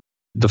that book,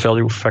 the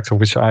value factor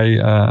which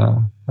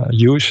I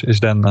use is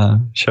then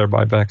share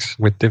buybacks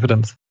with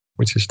dividend,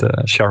 which is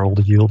the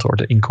shareholder yield or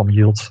the income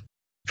yield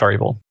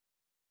variable.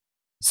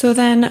 So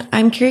then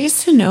I'm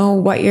curious to know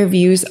what your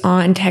views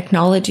on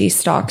technology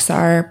stocks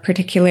are,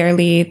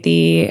 particularly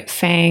the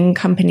FANG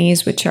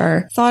companies, which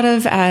are thought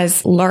of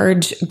as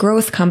large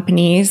growth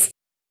companies.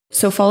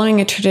 So following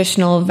a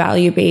traditional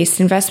value-based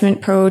investment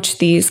approach,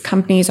 these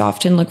companies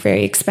often look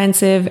very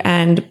expensive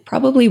and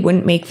probably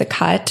wouldn't make the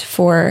cut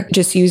for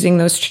just using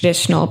those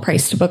traditional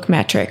price-to-book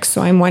metrics.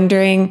 So I'm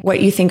wondering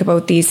what you think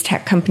about these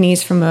tech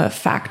companies from a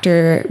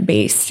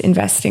factor-based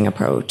investing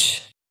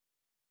approach.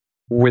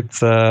 With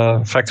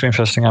factor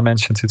investing, I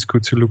mentioned it's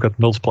good to look at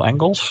multiple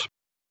angles.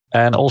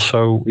 And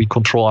also we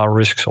control our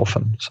risks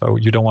often. So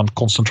you don't want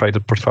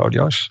concentrated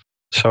portfolios.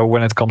 So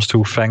when it comes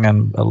to FANG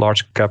and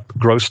large cap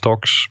growth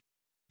stocks,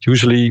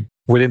 usually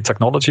within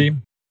technology,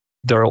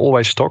 there are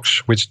always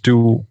stocks which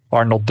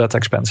are not that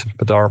expensive,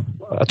 but are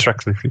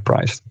attractively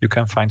priced. You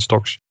can find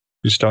stocks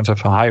which don't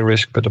have a high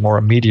risk, but a more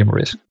medium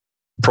risk.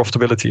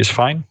 Profitability is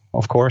fine,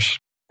 of course.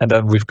 And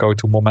then we go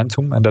to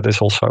momentum, and that is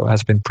also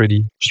has been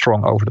pretty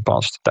strong over the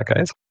past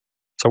decade.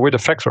 So with a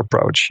factor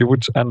approach, you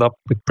would end up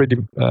with pretty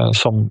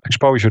some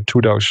exposure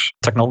to those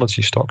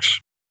technology stocks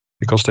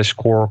because they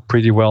score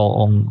pretty well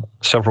on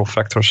several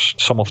factors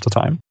some of the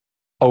time.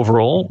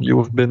 Overall,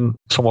 you have been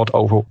somewhat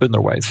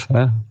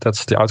underweight.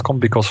 That's the outcome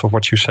because of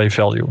what you say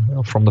value.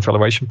 From the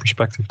valuation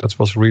perspective, that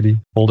was really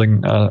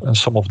holding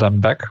some of them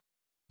back.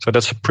 So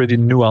that's a pretty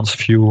nuanced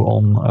view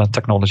on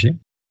technology.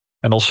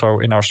 And also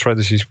in our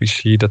strategies, we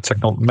see that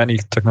many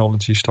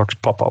technology stocks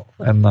pop up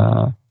and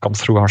come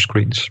through our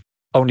screens.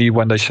 Only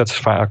when they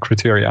satisfy our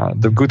criteria.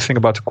 The good thing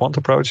about the quant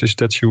approach is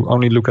that you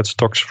only look at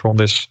stocks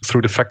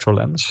through the factor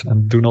lens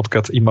and do not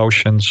get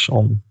emotions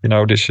on,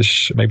 this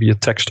is maybe a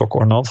tech stock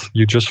or not.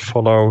 You just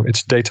follow,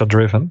 it's data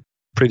driven,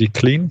 pretty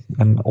clean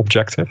and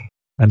objective.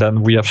 And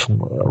then we have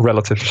some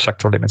relative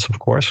sector limits, of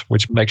course,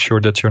 which make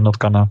sure that you're not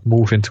going to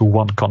move into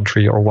one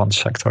country or one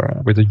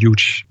sector with a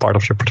huge part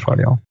of your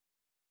portfolio.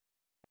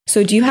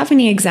 So do you have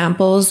any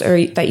examples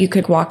or that you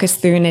could walk us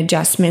through an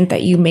adjustment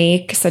that you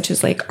make, such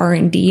as like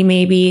R&D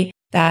maybe,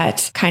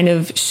 that kind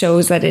of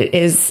shows that it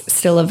is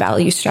still a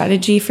value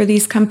strategy for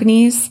these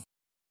companies?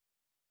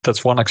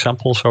 That's one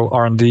example. So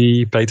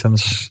R&D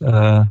patents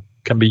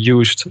can be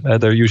used.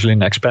 They're usually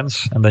an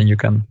expense, and then you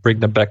can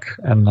bring them back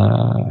and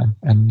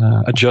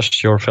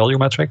adjust your value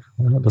metric.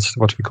 That's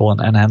what we call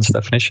an enhanced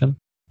definition.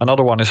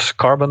 Another one is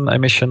carbon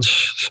emissions.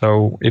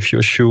 So if you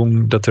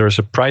assume that there is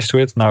a price to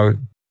it, now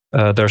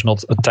there's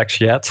not a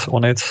tax yet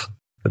on it.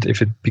 But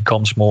if it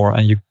becomes more,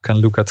 and you can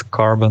look at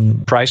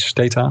carbon price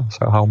data,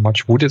 so how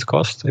much would it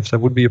cost if there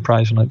would be a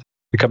price on it,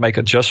 you can make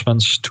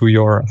adjustments to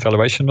your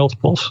valuation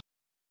multiples.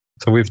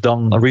 So we've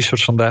done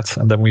research on that,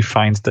 and then we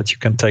find that you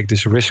can take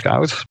this risk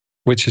out,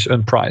 which is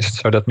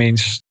unpriced. So that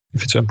means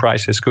if it's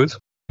unpriced, it's good,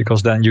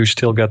 because then you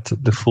still get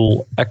the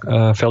full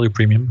value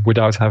premium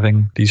without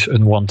having these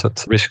unwanted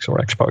risks or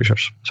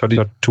exposures. So these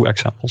are two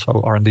examples,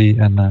 so R&D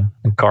and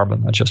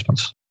carbon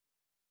adjustments.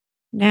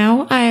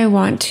 Now I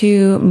want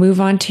to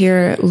move on to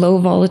your low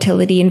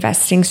volatility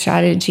investing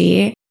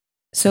strategy.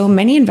 So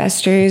many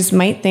investors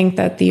might think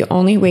that the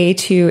only way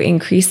to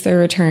increase their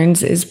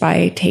returns is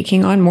by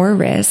taking on more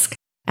risk,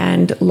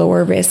 and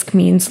lower risk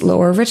means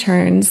lower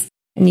returns.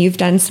 And you've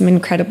done some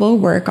incredible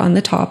work on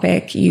the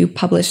topic. You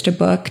published a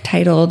book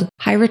titled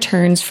High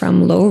Returns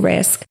from Low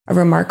Risk, a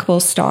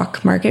Remarkable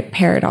Stock Market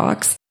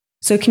Paradox.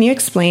 So can you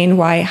explain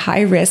why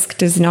high risk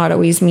does not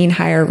always mean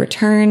higher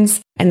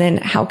returns? And then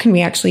how can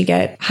we actually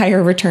get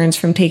higher returns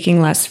from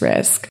taking less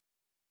risk?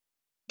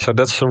 So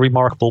that's a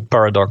remarkable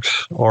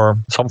paradox, or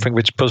something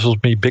which puzzles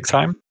me big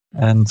time.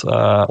 And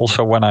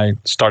also when I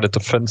started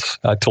the fund,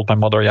 I told my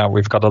mother,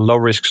 we've got a low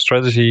risk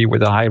strategy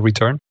with a high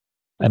return.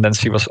 And then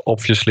she was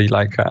obviously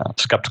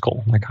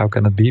skeptical, how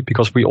can it be?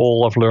 Because we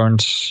all have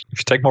learned if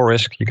you take more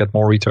risk, you get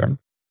more return.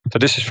 So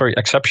this is very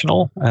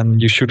exceptional,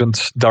 and you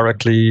shouldn't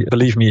directly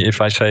believe me if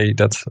I say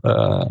that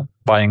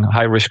buying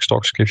high-risk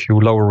stocks give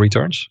you lower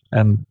returns,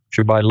 and if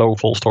you buy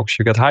low-vol stocks,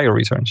 you get higher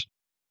returns.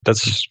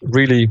 That's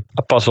really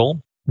a puzzle,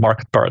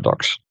 market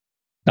paradox.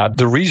 Now,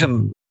 the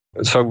reason,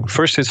 so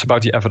first it's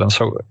about the evidence.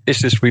 So is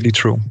this really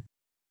true?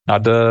 Now,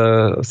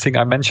 the thing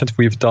I mentioned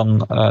we've done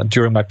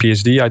during my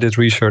PhD, I did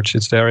research,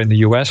 it's there in the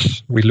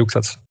US. We looked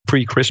at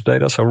pre-CRISP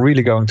data, so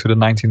really going to the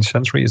 19th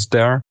century, it's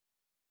there.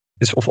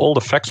 It's of all the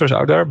factors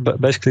out there,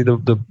 but basically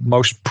the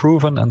most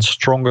proven and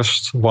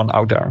strongest one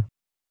out there.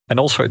 And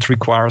also it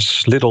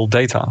requires little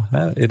data.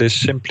 It is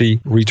simply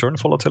return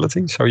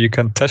volatility. So you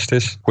can test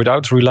this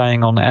without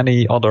relying on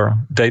any other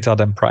data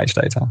than price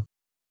data.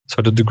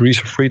 So the degrees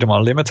of freedom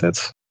are limited.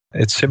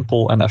 It's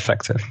simple and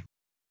effective.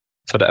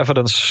 So the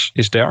evidence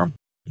is there.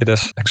 It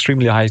has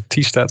extremely high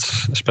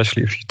t-stats,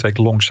 especially if you take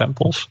long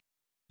samples.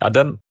 And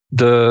then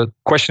the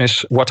question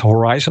is, what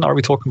horizon are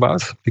we talking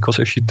about? Because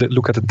if you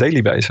look at a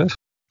daily basis,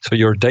 so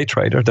you're a day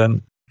trader,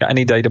 then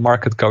any day the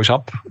market goes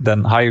up,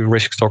 then high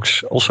risk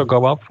stocks also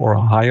go up or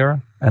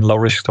higher, and low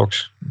risk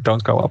stocks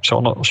don't go up. So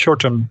on a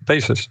short-term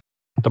basis,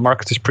 the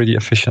market is pretty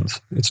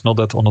efficient. It's not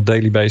that on a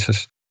daily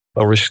basis,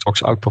 low risk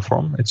stocks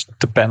outperform. It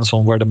depends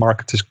on where the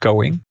market is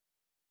going.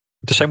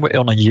 The same way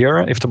on a year,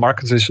 if the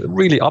market is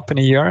really up in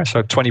a year,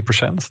 so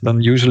 20%,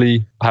 then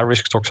usually high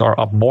risk stocks are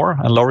up more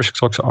and low risk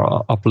stocks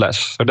are up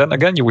less. So then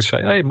again, you would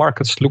say, hey,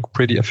 markets look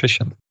pretty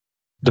efficient.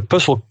 The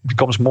puzzle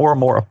becomes more and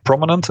more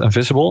prominent and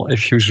visible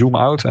if you zoom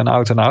out and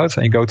out and out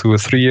and you go to a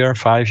 3-year,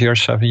 5-year,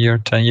 7-year,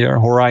 10-year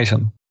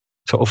horizon.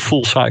 So a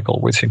full cycle,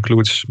 which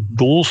includes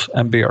bulls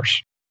and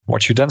bears.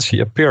 What you then see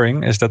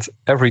appearing is that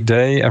every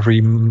day,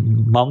 every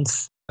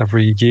month,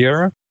 every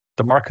year,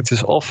 the market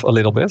is off a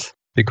little bit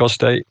because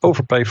they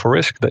overpay for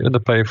risk, they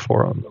underpay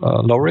for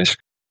low risk.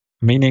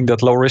 meaning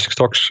that low risk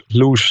stocks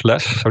lose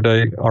less. So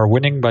they are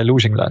winning by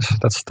losing less.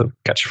 That's the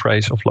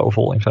catchphrase of low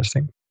vol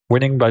investing.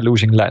 Winning by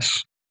losing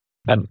less.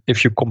 And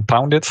if you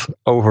compound it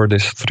over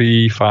this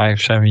 3,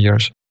 5, 7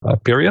 years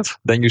period,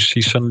 then you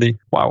see suddenly,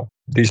 wow,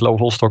 these low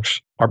vol stocks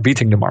are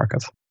beating the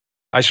market.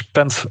 I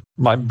spent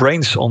my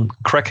brains on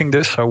cracking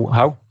this. So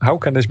how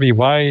can this be?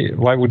 Why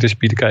would this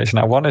be the case?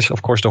 Now, one is,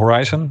 of course, the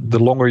horizon. The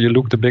longer you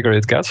look, the bigger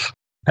it gets.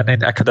 And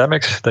in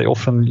academics, they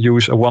often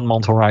use a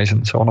 1-month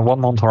horizon. So on a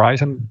 1-month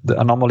horizon, the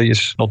anomaly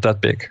is not that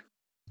big.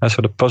 And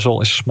so the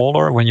puzzle is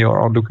smaller when you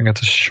are looking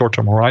at a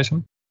short-term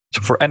horizon.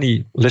 So for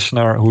any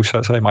listener who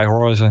says, hey, my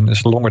horizon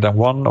is longer than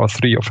 1 or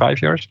 3 or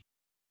 5 years,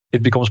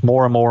 it becomes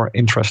more and more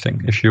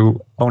interesting. If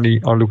you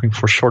only are looking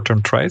for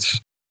short-term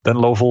trades, then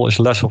low vol is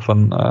less of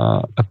an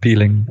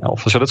appealing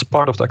alpha. So that's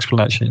part of the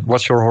explanation.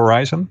 What's your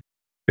horizon?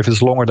 If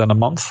it's longer than a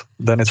month,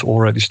 then it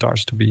already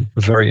starts to be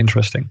very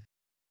interesting.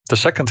 The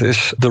second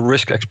is the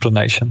risk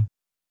explanation.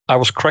 I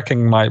was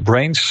cracking my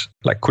brains,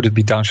 like could it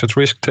be downside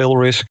risk, tail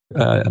risk,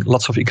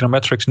 lots of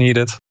econometrics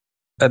needed.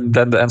 And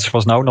then the answer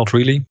was no, not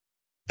really.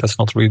 That's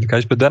not really the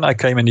case. But then I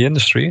came in the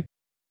industry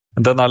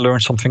and then I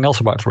learned something else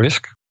about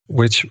risk,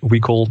 which we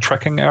call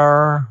tracking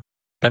error,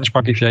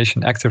 benchmark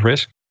deviation, active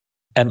risk.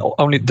 And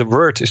only the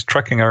word is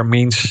tracking error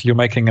means you're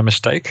making a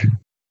mistake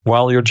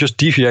while you're just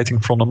deviating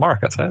from the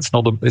market. It's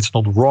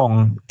not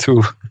wrong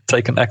to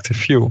take an active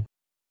view.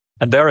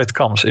 And there it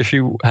comes. If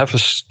you have a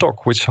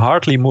stock which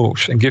hardly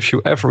moves and gives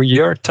you every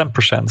year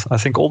 10%, I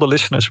think all the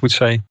listeners would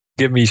say,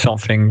 give me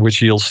something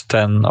which yields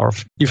 10 or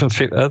even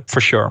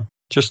for sure.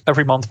 Just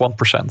every month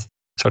 1%.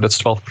 So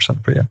that's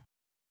 12% per year.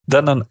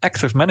 Then an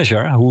active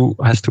manager who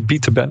has to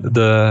beat the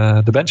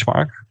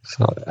benchmark,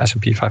 so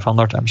S&P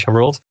 500, MSCI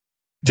World,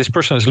 this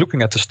person is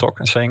looking at the stock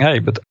and saying, hey,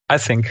 but I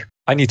think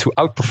I need to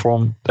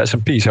outperform the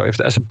S&P. So if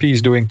the S&P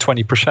is doing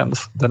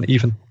 20%, then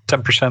even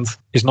 10%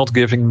 is not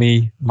giving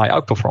me my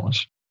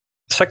outperformance.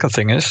 Second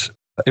thing is,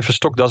 if a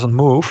stock doesn't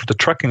move, the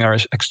tracking error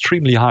is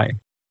extremely high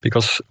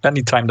because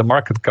anytime the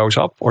market goes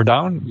up or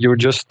down,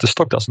 the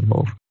stock doesn't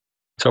move.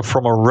 So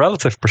from a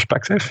relative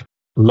perspective,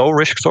 low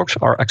risk stocks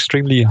are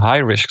extremely high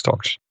risk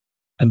stocks.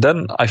 And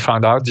then I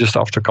found out just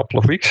after a couple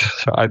of weeks,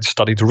 so I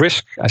studied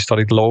risk, I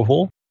studied low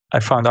vol. I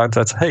found out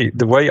that, hey,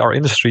 the way our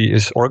industry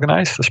is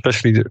organized,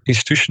 especially the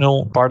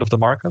institutional part of the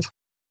market,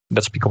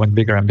 that's becoming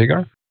bigger and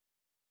bigger.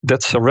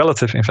 That's a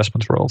relative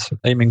investment world,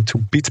 aiming to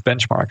beat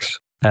benchmarks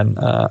and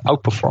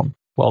outperform.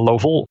 While low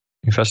vol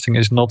investing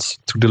is not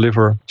to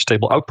deliver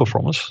stable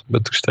outperformance,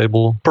 but to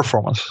stable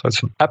performance. So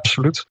it's an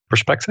absolute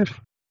perspective.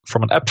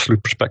 From an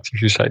absolute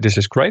perspective, you say, this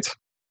is great.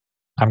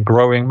 I'm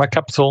growing my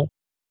capital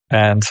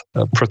and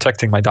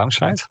protecting my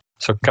downside.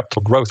 So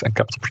capital growth and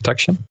capital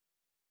protection.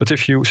 But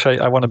if you say,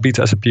 I want to beat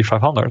the S&P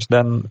 500,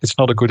 then it's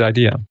not a good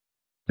idea.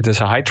 It is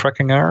a high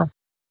tracking error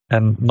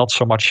and not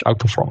so much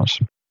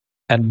outperformance.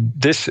 And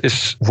this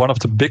is one of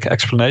the big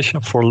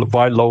explanations for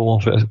why low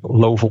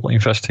vol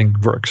investing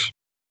works.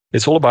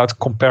 It's all about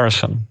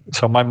comparison.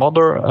 So my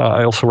mother,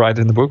 I also write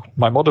in the book,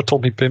 my mother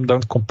told me, Pim,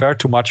 don't compare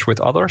too much with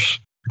others.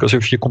 Because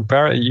if you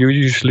compare, you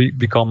usually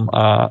become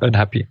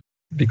unhappy.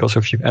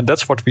 And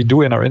that's what we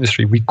do in our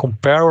industry. We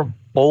compare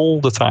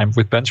all the time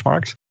with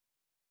benchmarks.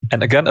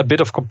 And again, a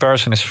bit of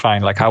comparison is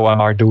fine. Like how am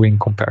I doing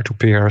compared to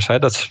peers?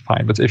 That's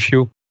fine. But if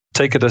you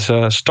take it as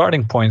a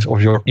starting point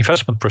of your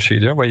investment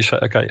procedure, where you say,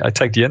 okay, I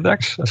take the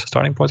index as a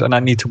starting point and I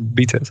need to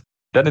beat it,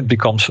 then it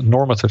becomes a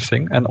normative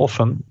thing and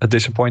often a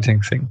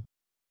disappointing thing.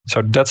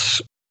 So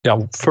that's,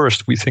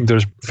 first, we think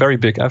there's very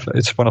big,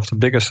 it's one of the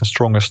biggest and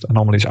strongest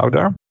anomalies out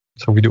there.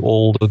 So we do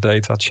all the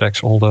data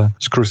checks, all the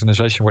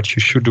scrutinization, what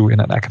you should do in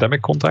an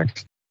academic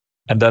context.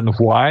 And then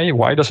why?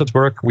 Why does it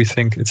work? We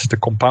think it's the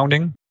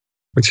compounding,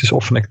 which is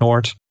often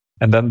ignored.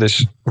 And then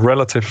this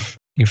relative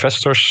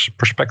investors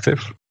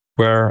perspective,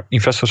 where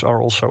investors are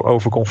also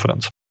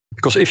overconfident.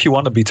 Because if you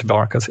want to beat the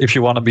market, if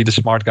you want to be the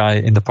smart guy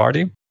in the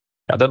party,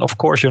 then of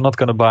course you're not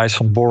going to buy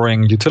some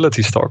boring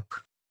utility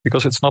stock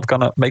because it's not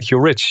going to make you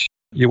rich.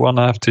 You want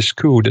to have this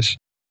coup,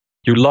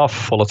 you love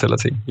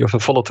volatility. You have a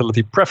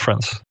volatility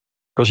preference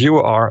because you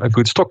are a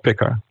good stock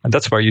picker and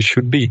that's where you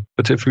should be.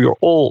 But if we are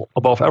all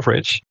above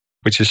average,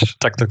 which is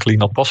technically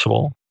not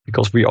possible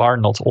because we are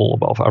not all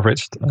above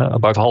average,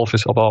 about half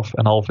is above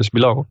and half is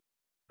below,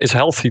 it's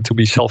healthy to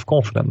be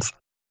self-confident.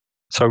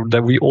 So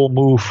that we all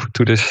move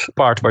to this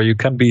part where you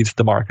can beat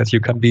the market, you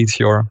can beat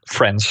your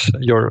friends,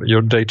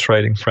 your day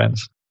trading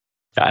friends.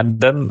 And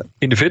then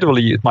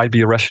individually, it might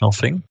be a rational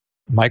thing,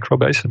 micro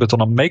basis, but on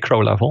a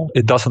macro level,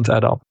 it doesn't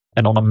add up.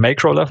 And on a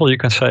macro level, you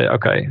can say,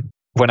 okay,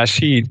 when I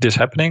see this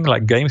happening,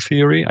 like game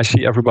theory, I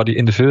see everybody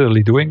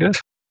individually doing this.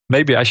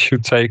 Maybe I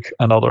should take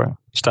another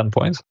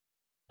standpoint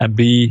and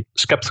be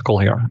skeptical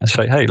here and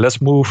say, hey,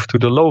 let's move to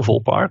the low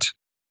vol part.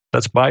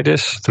 Let's buy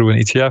this through an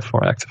ETF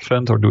or active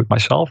fund or do it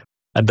myself.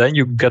 And then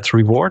you get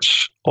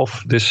rewards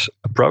of this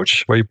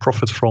approach where you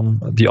profit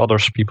from the other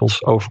people's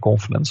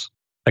overconfidence.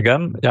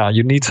 Again,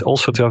 you need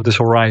also to have this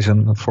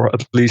horizon for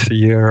at least a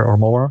year or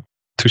more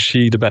to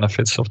see the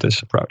benefits of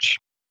this approach.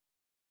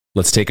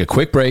 Let's take a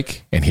quick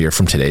break and hear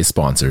from today's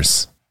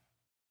sponsors.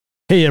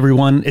 Hey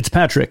everyone, it's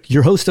Patrick,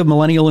 your host of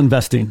Millennial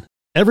Investing.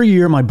 Every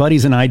year, my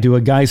buddies and I do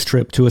a guy's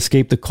trip to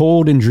escape the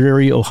cold and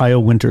dreary Ohio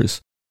winters.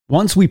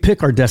 Once we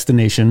pick our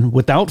destination,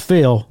 without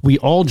fail, we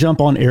all jump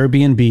on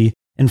Airbnb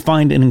and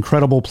find an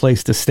incredible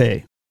place to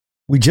stay.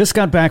 We just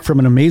got back from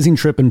an amazing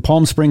trip in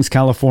Palm Springs,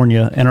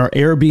 California, and our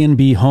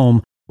Airbnb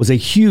home was a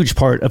huge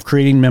part of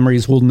creating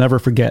memories we'll never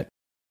forget.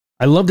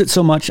 I loved it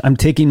so much, I'm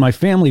taking my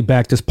family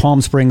back to Palm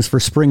Springs for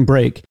spring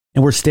break,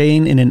 and we're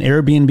staying in an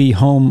Airbnb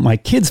home my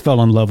kids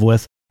fell in love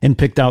with and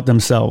picked out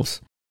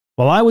themselves.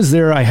 While I was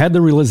there, I had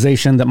the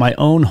realization that my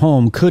own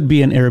home could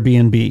be an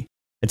Airbnb.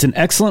 It's an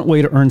excellent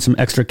way to earn some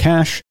extra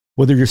cash,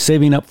 whether you're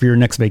saving up for your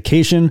next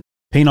vacation,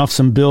 paying off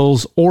some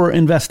bills, or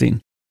investing.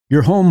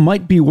 Your home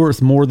might be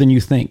worth more than you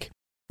think.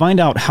 Find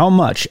out how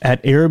much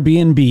at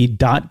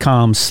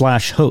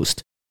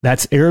airbnb.com/host.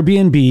 That's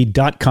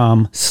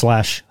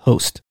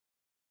airbnb.com/host.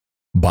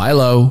 Buy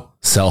low,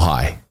 sell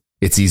high.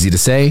 It's easy to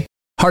say,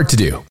 hard to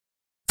do.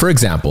 For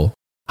example,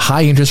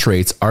 high interest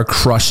rates are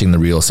crushing the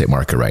real estate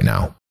market right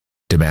now.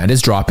 Demand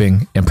is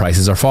dropping and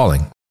prices are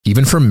falling,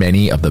 even for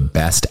many of the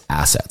best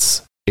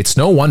assets. It's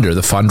no wonder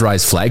the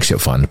Fundrise flagship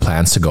fund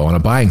plans to go on a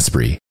buying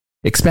spree,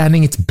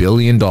 expanding its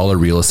billion-dollar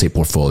real estate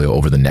portfolio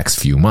over the next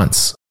few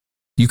months.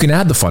 You can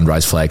add the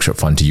Fundrise flagship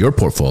fund to your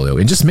portfolio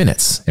in just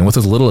minutes and with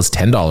as little as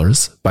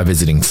 $10 by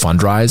visiting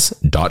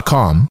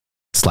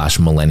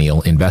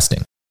fundrise.com/millennial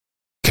investing.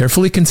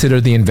 Carefully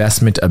consider the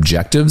investment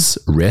objectives,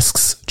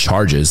 risks,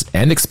 charges,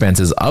 and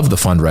expenses of the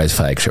Fundrise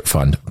flagship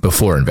fund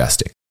before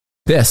investing.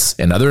 This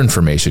and other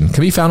information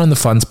can be found in the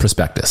fund's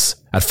prospectus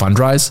at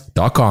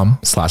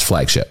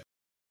fundrise.com/flagship.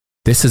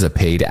 This is a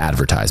paid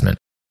advertisement.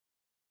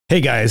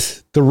 Hey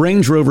guys, the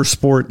Range Rover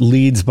Sport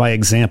leads by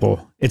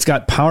example. It's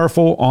got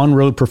powerful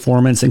on-road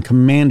performance and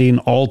commanding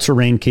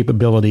all-terrain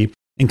capability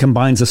and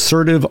combines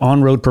assertive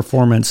on-road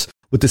performance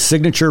with the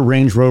signature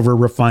Range Rover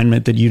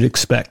refinement that you'd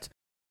expect.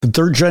 The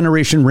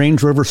third-generation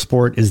Range Rover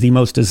Sport is the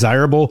most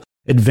desirable,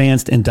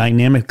 advanced, and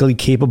dynamically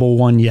capable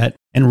one yet,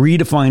 and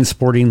redefines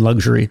sporting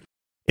luxury.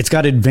 It's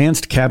got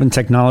advanced cabin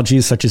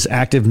technologies such as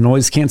active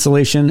noise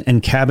cancellation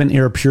and cabin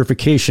air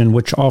purification,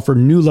 which offer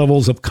new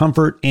levels of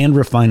comfort and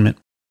refinement.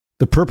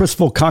 The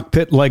purposeful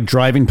cockpit-like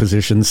driving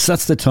position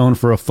sets the tone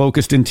for a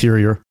focused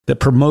interior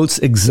that promotes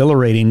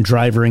exhilarating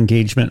driver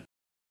engagement.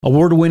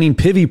 Award-winning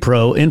Pivi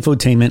Pro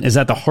infotainment is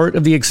at the heart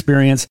of the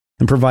experience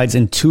and provides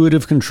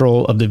intuitive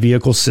control of the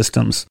vehicle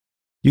systems.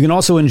 You can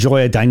also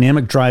enjoy a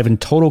dynamic drive in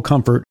total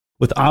comfort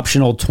with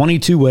optional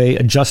 22-way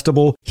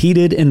adjustable,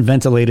 heated and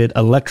ventilated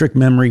electric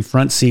memory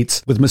front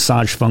seats with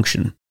massage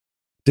function.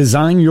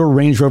 Design your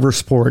Range Rover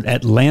Sport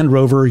at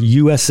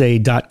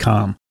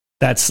LandRoverUSA.com.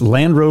 That's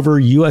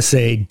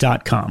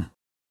LandRoverUSA.com.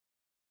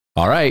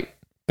 All right,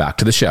 back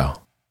to the show.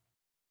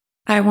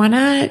 I want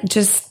to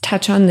just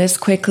touch on this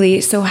quickly.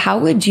 So how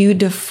would you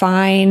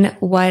define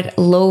what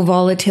low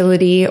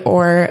volatility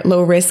or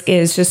low risk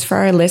is, just for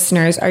our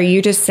listeners? Are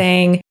you just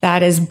saying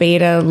that is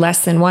beta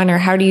less than 1, or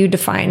how do you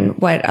define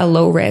what a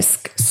low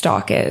risk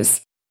stock is?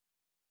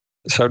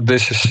 So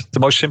this is the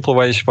most simple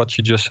way is what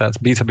you just said,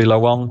 beta below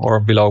 1 or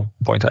below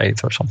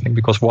 0.8 or something,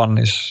 because 1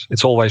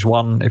 it's always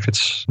 1 if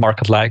it's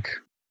market-like.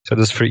 So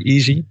that's very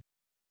easy.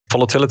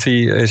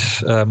 Volatility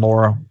is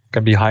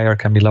can be higher,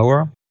 can be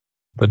lower.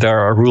 But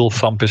there a rule of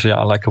thumb is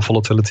like a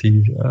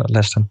volatility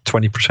less than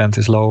 20%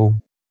 is low.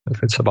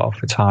 If it's above,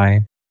 it's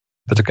high.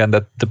 But again,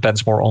 that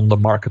depends more on the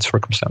market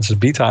circumstances.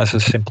 Beta is a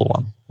simple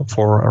one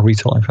for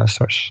retail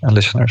investors and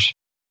listeners.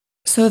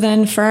 So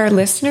then for our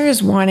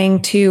listeners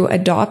wanting to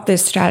adopt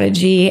this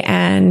strategy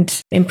and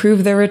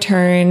improve their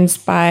returns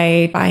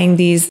by buying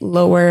these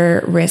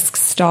lower risk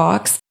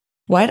stocks,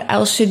 what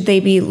else should they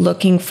be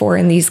looking for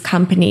in these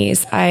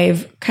companies?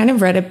 I've kind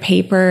of read a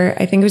paper,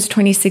 I think it was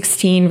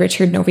 2016,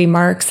 Richard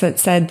Novi-Marx, that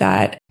said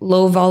that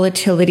low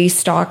volatility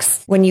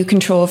stocks, when you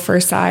control for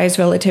size,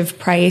 relative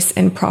price,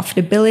 and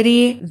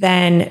profitability,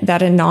 then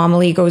that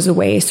anomaly goes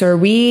away. So are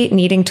we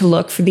needing to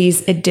look for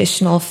these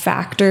additional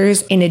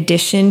factors in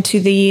addition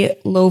to the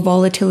low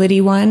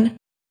volatility one?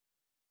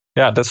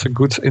 Yeah, that's a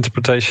good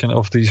interpretation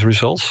of these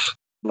results.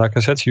 Like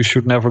I said, you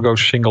should never go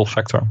single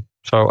factor.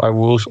 So I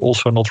will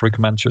also not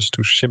recommend just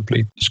to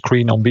simply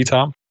screen on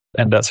beta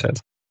and that's it.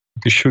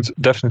 You should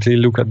definitely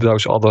look at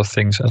those other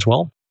things as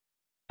well,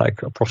 like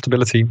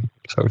profitability.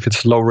 So if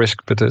it's low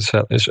risk but it's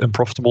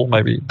unprofitable,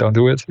 maybe don't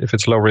do it. If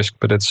it's low risk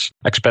but it's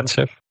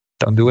expensive,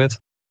 don't do it.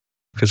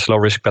 If it's low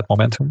risk but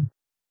momentum,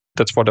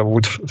 that's what I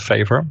would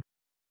favor.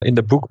 In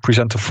the book,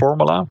 present a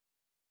formula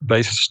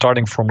based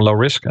starting from low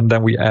risk, and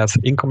then we add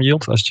income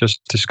yield as just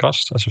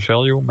discussed as a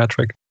value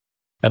metric,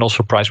 and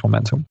also price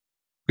momentum.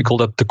 We call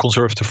that the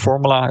conservative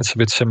formula. It's a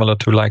bit similar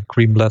to like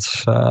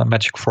Greenblatt's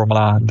magic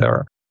formula.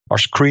 There are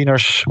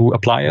screeners who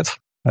apply it.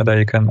 And then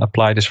you can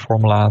apply this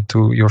formula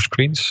to your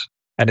screens.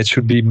 And it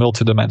should be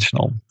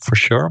multidimensional for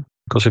sure.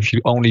 Because if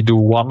you only do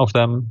one of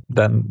them,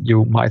 then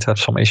you might have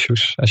some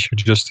issues, as you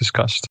just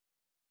discussed.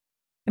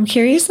 I'm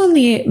curious on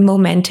the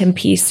momentum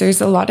piece.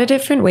 There's a lot of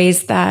different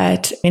ways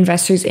that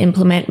investors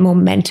implement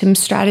momentum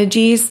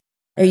strategies.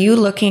 Are you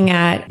looking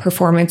at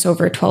performance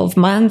over 12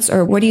 months,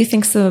 or what do you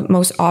think is the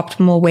most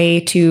optimal way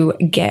to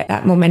get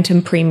that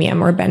momentum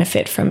premium or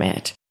benefit from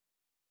it?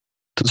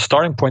 The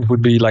starting point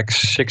would be like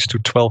 6 to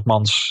 12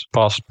 months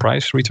past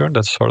price return.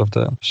 That's sort of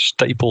the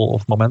staple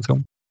of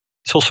momentum.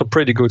 It's also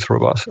pretty good,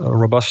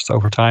 robust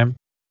over time.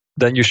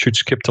 Then you should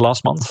skip the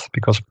last month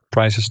because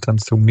prices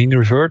tend to mean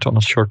revert on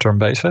a short-term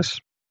basis.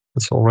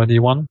 That's already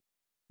one.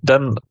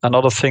 Then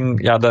another thing,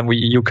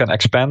 you can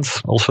expand.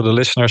 Also the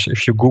listeners,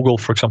 if you Google,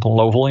 for example,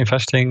 low vol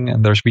investing,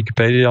 and there's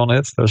Wikipedia on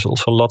it, there's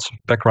also lots of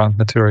background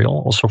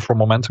material also for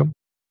momentum.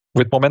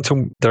 With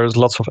momentum, there's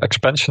lots of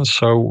expansions.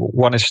 So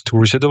one is to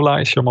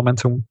residualize your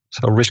momentum,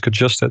 so risk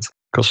adjusted,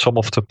 because some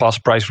of the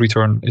past price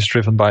return is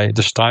driven by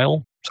the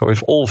style. So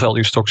if all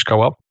value stocks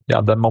go up,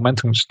 then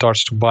momentum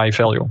starts to buy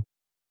value.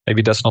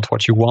 Maybe that's not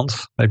what you want.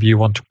 Maybe you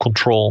want to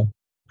control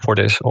for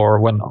this. Or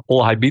when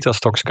all high beta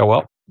stocks go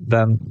up,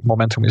 then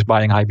momentum is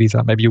buying high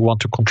beta. Maybe you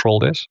want to control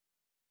this.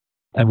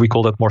 And we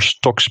call that more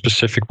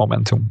stock-specific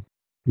momentum.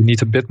 You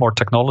need a bit more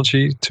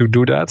technology to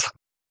do that,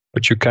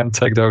 but you can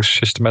take those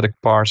systematic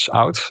parts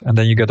out, and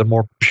then you get a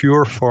more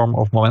pure form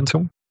of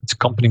momentum. It's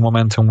company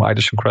momentum,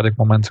 idiosyncratic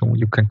momentum,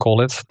 you can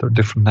call it. There are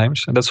different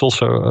names. And that's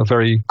also a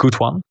very good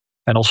one,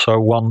 and also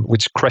one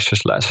which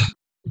crashes less.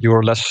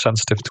 You're less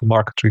sensitive to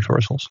market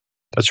reversals.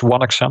 That's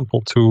one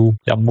example to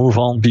move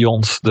on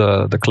beyond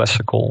the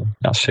classical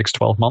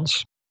 6-12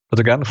 months. But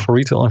again, for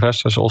retail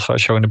investors, also I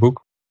show in the book,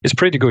 it's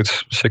pretty good,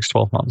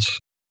 6-12 months.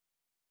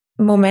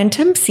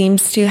 Momentum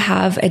seems to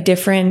have a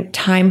different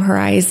time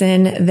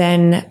horizon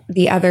than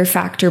the other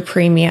factor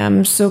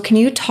premium. So can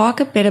you talk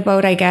a bit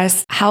about, I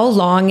guess, how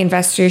long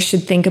investors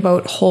should think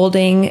about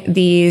holding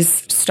these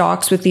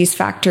stocks with these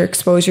factor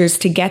exposures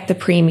to get the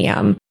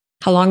premium?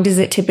 How long does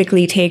it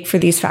typically take for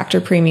these factor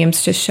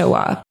premiums to show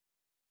up?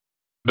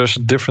 There's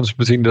a difference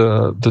between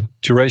the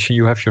duration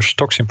you have your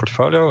stocks in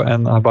portfolio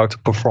and about the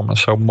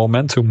performance. So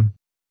momentum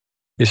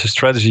is a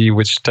strategy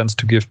which tends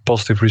to give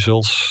positive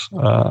results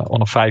on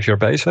a 5-year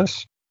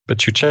basis,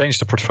 but you change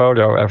the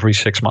portfolio every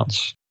 6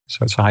 months.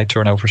 So it's a high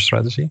turnover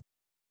strategy.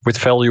 With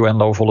value and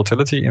low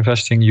volatility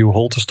investing, you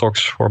hold the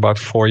stocks for about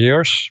 4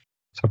 years,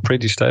 so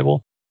pretty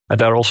stable. And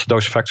there also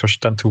those factors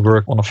tend to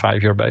work on a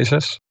 5-year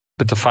basis.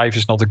 But the 5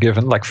 is not a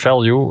given. Like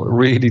value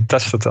really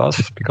tested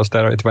us because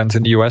there it went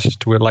in the US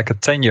to like a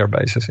 10-year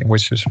basis in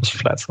which this was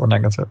flat or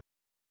negative.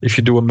 If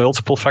you do a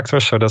multiple factor,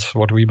 so that's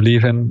what we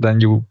believe in, then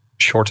you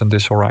shorten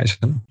this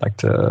horizon, like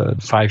the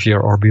 5-year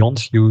or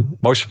beyond. You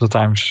most of the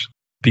times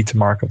beat the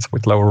market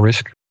with lower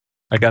risk.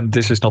 Again,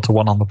 this is not a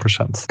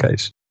 100%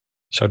 case.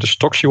 So the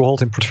stocks you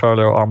hold in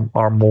portfolio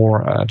are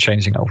more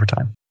changing over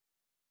time.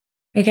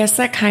 I guess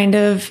that kind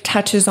of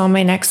touches on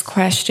my next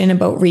question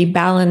about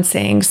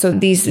rebalancing. So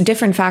these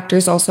different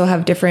factors also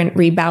have different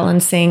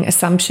rebalancing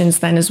assumptions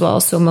then as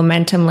well. So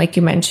momentum, like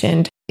you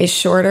mentioned, is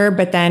shorter,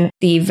 but then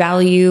the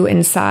value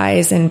and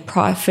size and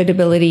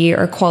profitability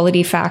or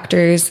quality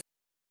factors,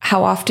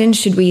 how often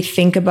should we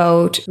think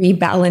about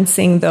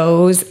rebalancing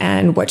those,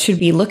 and what should we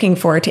be looking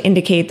for to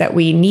indicate that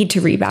we need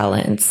to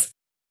rebalance?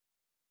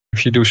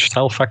 If you do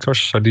style factors,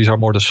 so these are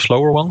more the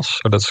slower ones.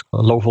 So that's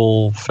low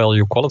vol,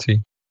 value, quality.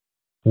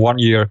 1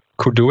 year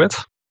could do it.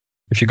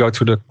 If you go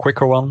to the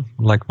quicker one,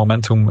 like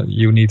momentum,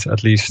 you need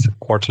at least a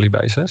quarterly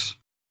basis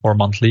or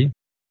monthly.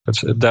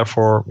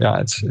 Therefore,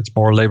 it's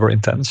more labor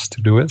intense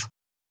to do it.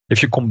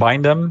 If you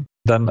combine them,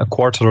 then a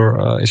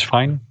quarter is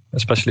fine,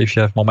 especially if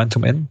you have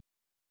momentum in.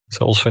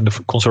 So also in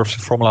the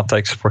conservative formula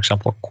takes, for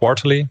example, a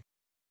quarterly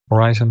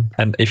horizon.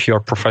 And if you're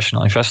a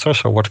professional investor,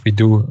 so what we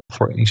do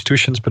for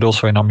institutions, but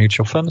also in our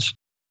mutual funds,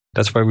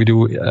 that's why we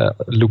do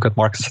look at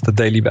markets at a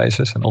daily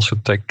basis and also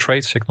take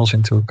trade signals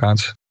into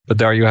account. But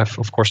there you have,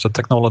 of course, the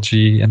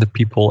technology and the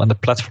people and the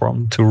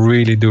platform to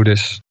really do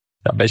this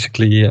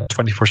basically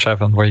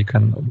 24/7, where you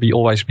can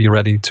always be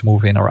ready to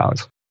move in or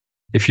out.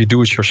 If you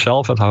do it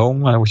yourself at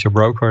home with your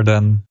broker,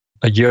 then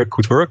a year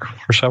could work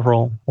for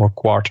several, or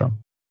quarter.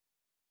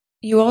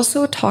 You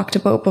also talked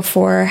about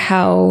before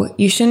how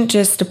you shouldn't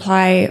just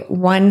apply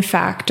one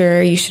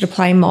factor, you should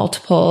apply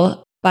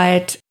multiple,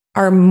 but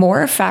are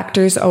more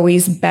factors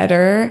always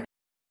better?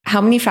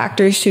 How many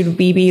factors should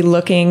we be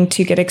looking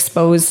to get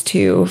exposed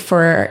to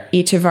for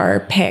each of our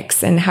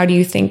picks, and how do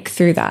you think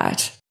through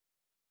that?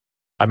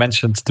 I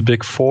mentioned the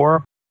big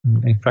 4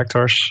 main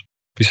factors,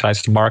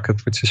 besides the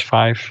market, which is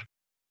 5.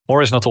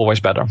 More is not always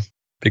better,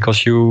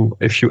 because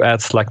if you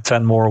add like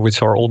 10 more,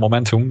 which are all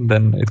momentum,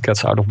 then it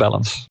gets out of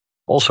balance.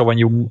 Also, when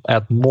you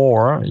add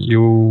more,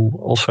 you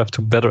also have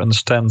to better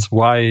understand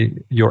why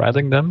you're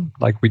adding them.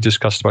 Like we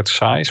discussed about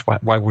size,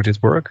 why would it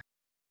work?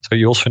 So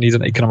you also need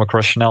an economic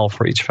rationale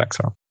for each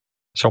factor.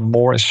 So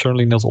more is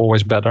certainly not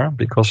always better,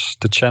 because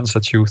the chance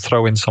that you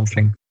throw in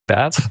something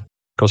bad,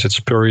 because it's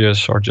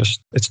spurious or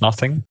just it's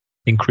nothing,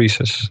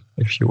 increases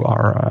if you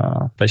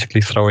are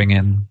basically throwing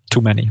in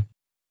too many.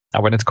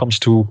 Now, when it comes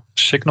to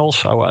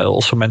signals, I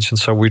also mentioned,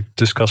 so we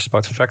discussed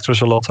about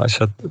factors a lot. I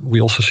said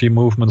we also see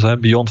movements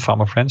beyond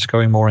pharma friends,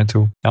 going more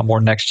into more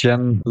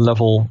next-gen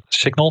level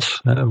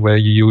signals, where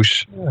you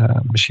use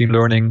machine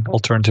learning,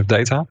 alternative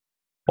data.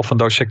 Often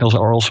those signals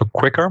are also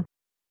quicker.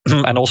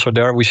 And also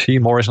there we see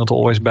more is not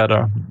always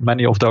better.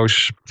 Many of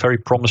those very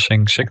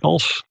promising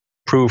signals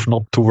prove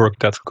not to work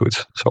that good.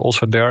 So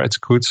also there it's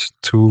good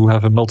to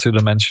have a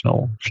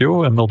multidimensional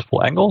view and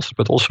multiple angles,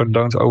 but also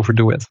don't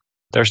overdo it.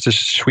 There's this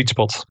sweet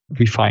spot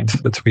we find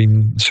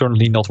between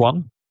certainly not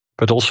 1,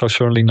 but also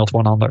certainly not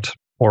 100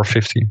 or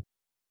 50.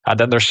 And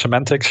then there's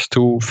semantics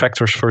to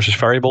factors versus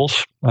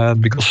variables.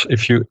 Because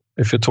if you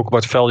talk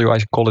about value, I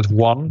call it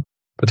 1.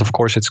 But of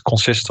course, it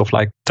consists of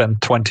like 10,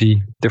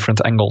 20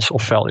 different angles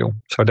of value.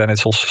 So then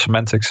it's also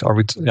semantics.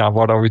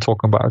 What are we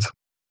talking about?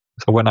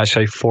 So when I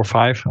say 4,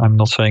 5, I'm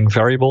not saying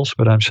variables,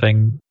 but I'm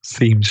saying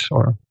themes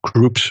or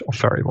groups of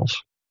variables.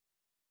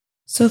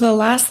 So the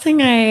last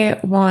thing I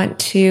want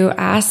to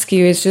ask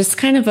you is just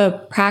kind of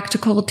a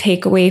practical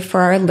takeaway for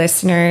our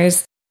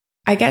listeners.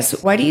 I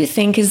guess, what do you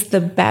think is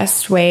the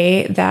best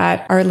way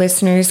that our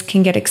listeners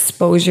can get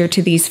exposure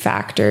to these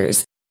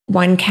factors?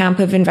 One camp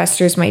of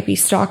investors might be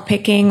stock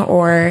picking,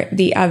 or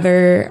the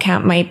other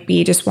camp might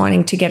be just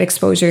wanting to get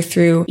exposure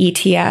through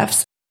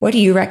ETFs. What do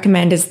you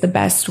recommend is the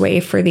best way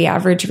for the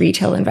average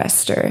retail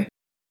investor?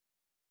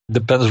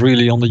 Depends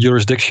really on the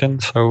jurisdiction.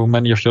 So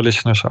many of your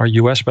listeners are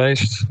US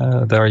based.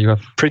 There you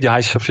have pretty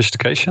high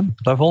sophistication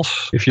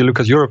levels. If you look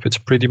at Europe, it's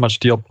pretty much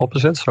the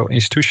opposite. So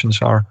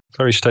institutions are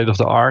very state of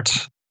the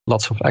art,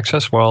 lots of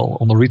access, while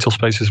on the retail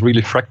space is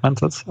really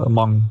fragmented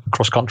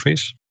across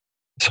countries.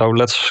 So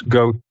let's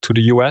go to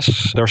the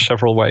US. There are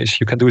several ways.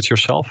 You can do it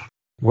yourself,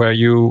 where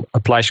you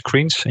apply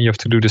screens, and you have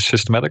to do this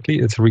systematically.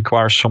 It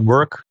requires some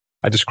work.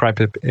 I describe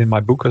it in my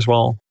book as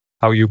well,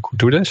 how you could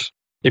do this.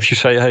 If you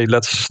say, hey,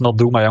 let's not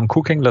do my own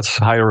cooking, let's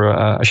hire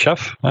a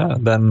chef,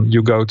 then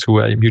you go to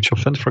a mutual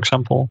fund, for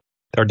example.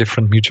 There are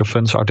different mutual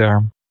funds out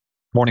there.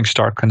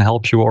 Morningstar can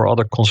help you, or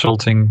other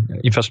consulting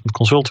investment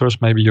consultants.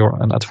 Maybe you're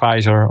an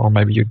advisor, or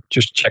maybe you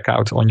just check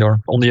out on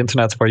the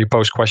internet where you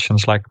post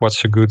questions like,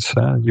 what's a good,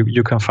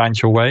 you can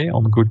find your way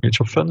on good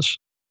mutual funds.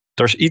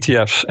 There's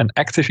ETFs and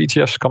active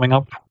ETFs coming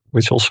up,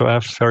 which also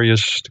have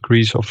various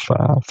degrees of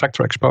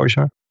factor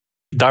exposure.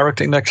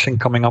 Direct indexing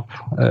coming up.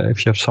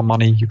 If you have some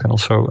money, you can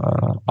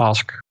also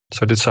ask.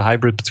 So it's a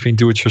hybrid between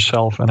do it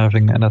yourself and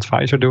having an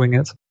advisor doing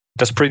it.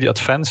 That's pretty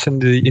advanced in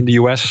the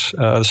US.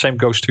 The same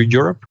goes to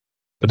Europe.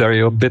 But there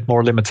you're a bit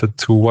more limited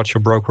to what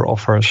your broker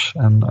offers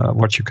and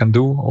what you can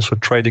do. Also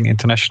trading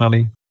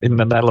internationally. In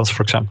the Netherlands,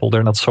 for example,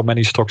 there are not so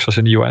many stocks as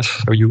in the US.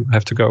 So you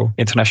have to go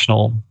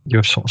international. You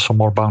have some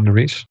more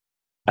boundaries.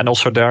 And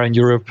also there in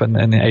Europe and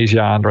in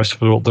Asia and the rest of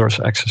the world, there's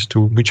access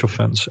to mutual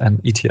funds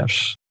and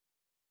ETFs.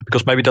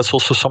 Because maybe that's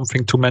also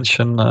something to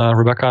mention,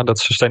 Rebecca, that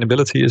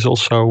sustainability is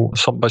also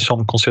by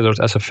some considered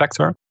as a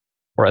factor,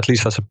 or at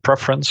least as a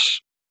preference.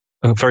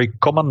 A very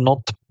common,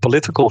 not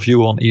political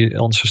view on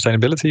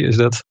sustainability is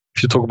that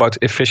if you talk about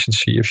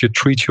efficiency, if you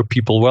treat your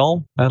people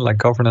well, like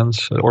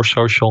governance or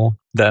social,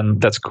 then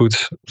that's good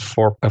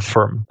for a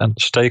firm and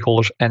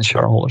stakeholders and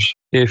shareholders.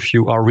 If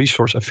you are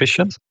resource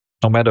efficient,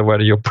 no matter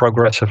whether you're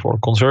progressive or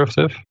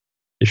conservative,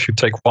 if you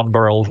take 1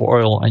 barrel of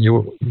oil and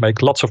you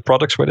make lots of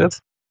products with it,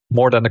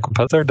 more than a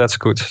competitor, that's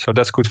good. So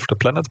that's good for the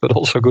planet, but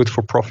also good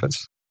for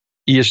profits.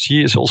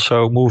 ESG is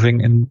also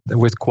moving in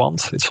with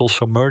quant. It's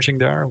also merging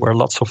there, where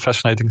lots of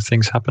fascinating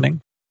things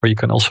happening. Where you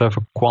can also have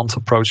a quant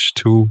approach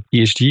to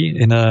ESG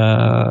in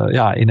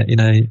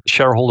a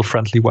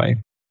shareholder-friendly way.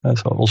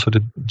 So also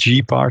the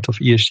G part of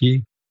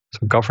ESG,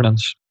 so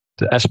governance.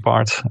 The S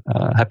part,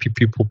 happy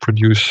people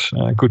produce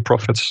good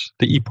profits.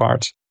 The E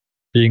part,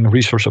 being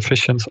resource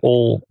efficient,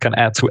 all can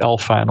add to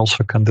alpha and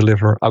also can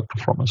deliver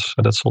outperformance.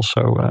 So that's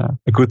also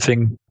a good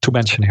thing to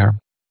mention here.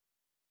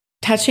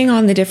 Touching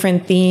on the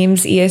different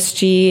themes,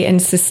 ESG and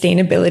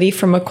sustainability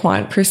from a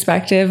quant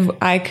perspective,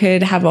 I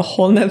could have a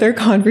whole nother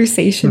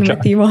conversation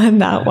with you on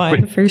that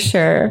one for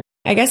sure.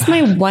 I guess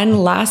my one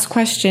last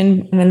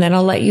question, and then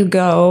I'll let you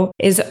go,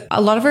 is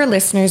a lot of our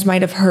listeners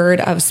might have heard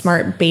of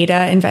smart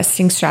beta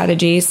investing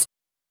strategies.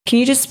 Can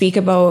you just speak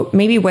about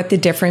maybe what the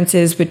difference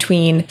is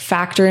between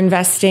factor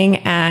investing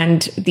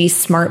and these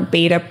smart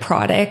beta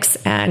products?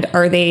 And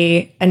are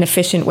they an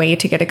efficient way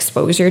to get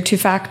exposure to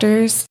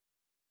factors?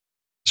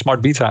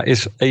 Smart beta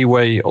is a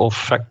way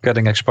of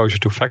getting exposure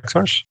to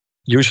factors,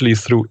 usually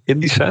through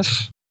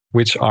indices,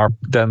 which are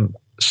then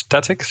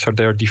static, so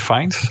they're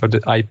defined. So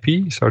the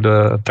IP, so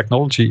the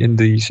technology in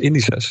these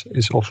indices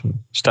is often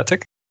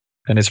static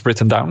and it's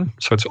written down.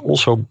 So it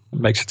also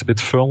makes it a bit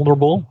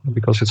vulnerable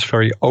because it's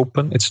very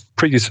open. It's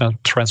pretty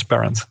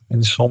transparent,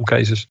 in some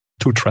cases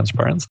too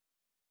transparent.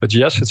 But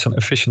yes, it's an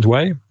efficient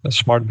way.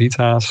 Smart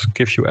betas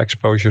give you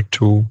exposure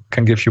to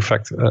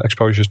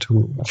exposure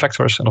to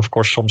factors, and of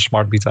course some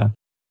smart beta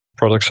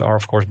products are,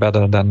 of course,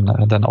 better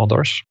than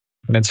others.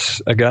 And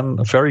it's,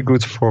 again, very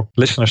good for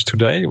listeners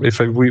today. If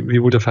we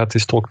would have had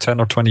this talk 10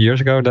 or 20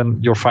 years ago,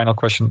 then your final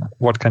question,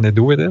 what can they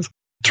do with it?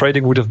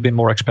 Trading would have been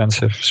more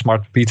expensive.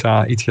 Smart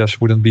beta ETFs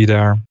wouldn't be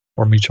there,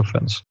 or mutual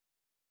funds.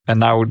 And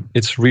now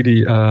it's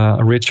really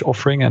a rich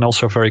offering and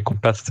also very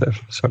competitive.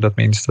 So that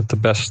means that the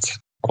best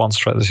quant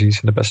strategies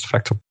and the best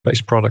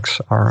factor-based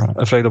products are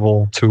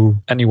available to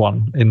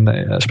anyone,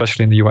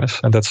 especially in the US.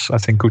 And that's, I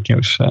think, good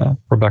news,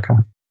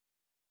 Rebecca.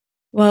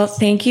 Well,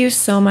 thank you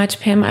so much,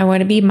 Pim. I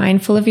want to be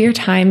mindful of your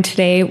time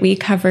today. We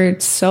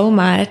covered so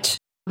much.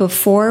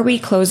 Before we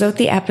close out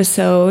the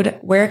episode,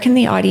 where can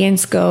the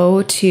audience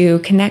go to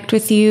connect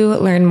with you,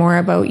 learn more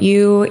about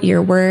you,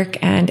 your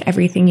work, and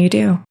everything you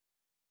do?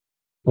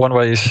 One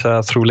way is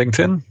through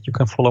LinkedIn. You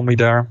can follow me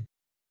there.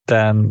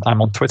 Then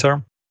I'm on Twitter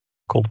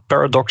called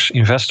Paradox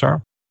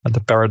Investor. And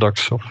the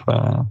paradox of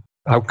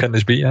how can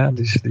this be,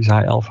 these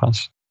high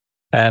alphas.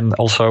 And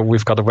also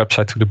we've got a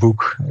website to the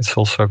book. It's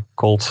also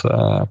called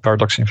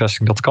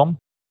paradoxinvesting.com.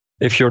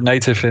 If you're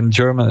native in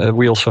German,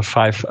 we also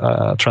have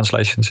 5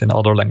 translations in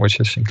other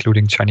languages,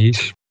 including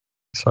Chinese.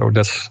 So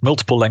that's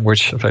multiple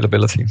language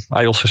availability.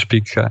 I also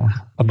speak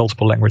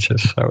multiple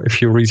languages. So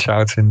if you reach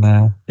out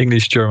in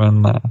English,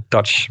 German,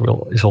 Dutch,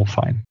 is all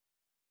fine.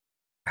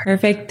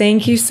 Perfect.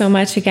 Thank you so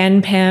much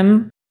again,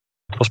 Pim.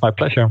 It was my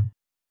pleasure.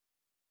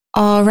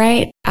 All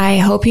right. I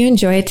hope you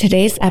enjoyed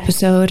today's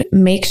episode.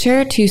 Make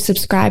sure to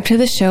subscribe to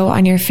the show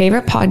on your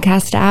favorite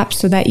podcast app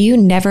so that you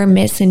never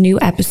miss a new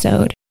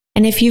episode.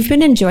 And if you've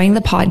been enjoying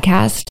the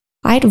podcast,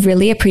 I'd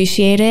really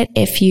appreciate it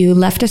if you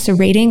left us a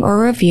rating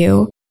or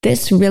review.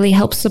 This really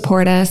helps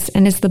support us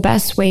and is the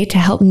best way to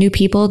help new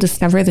people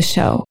discover the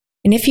show.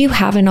 And if you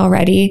haven't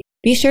already,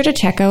 be sure to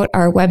check out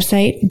our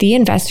website,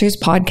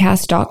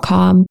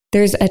 theinvestorspodcast.com.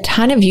 There's a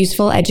ton of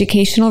useful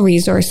educational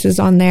resources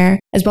on there,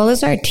 as well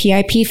as our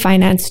TIP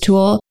finance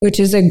tool, which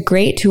is a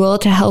great tool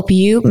to help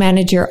you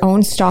manage your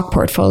own stock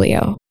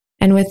portfolio.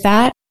 And with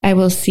that, I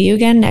will see you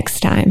again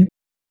next time.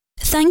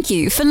 Thank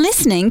you for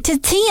listening to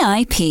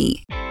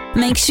TIP.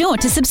 Make sure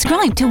to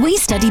subscribe to We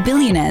Study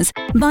Billionaires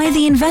by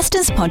the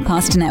Investors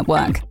Podcast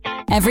Network.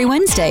 Every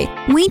Wednesday,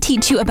 we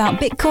teach you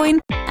about Bitcoin,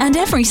 and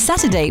every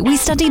Saturday, we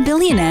study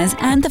billionaires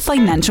and the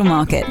financial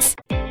markets.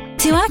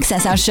 To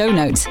access our show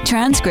notes,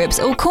 transcripts,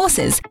 or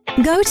courses,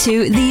 go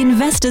to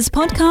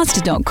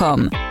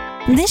theinvestorspodcast.com.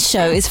 This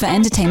show is for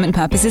entertainment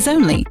purposes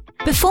only.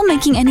 Before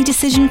making any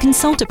decision,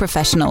 consult a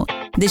professional.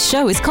 This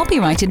show is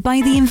copyrighted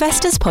by the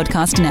Investors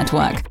Podcast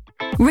Network.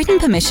 Written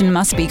permission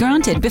must be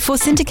granted before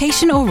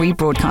syndication or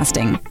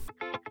rebroadcasting.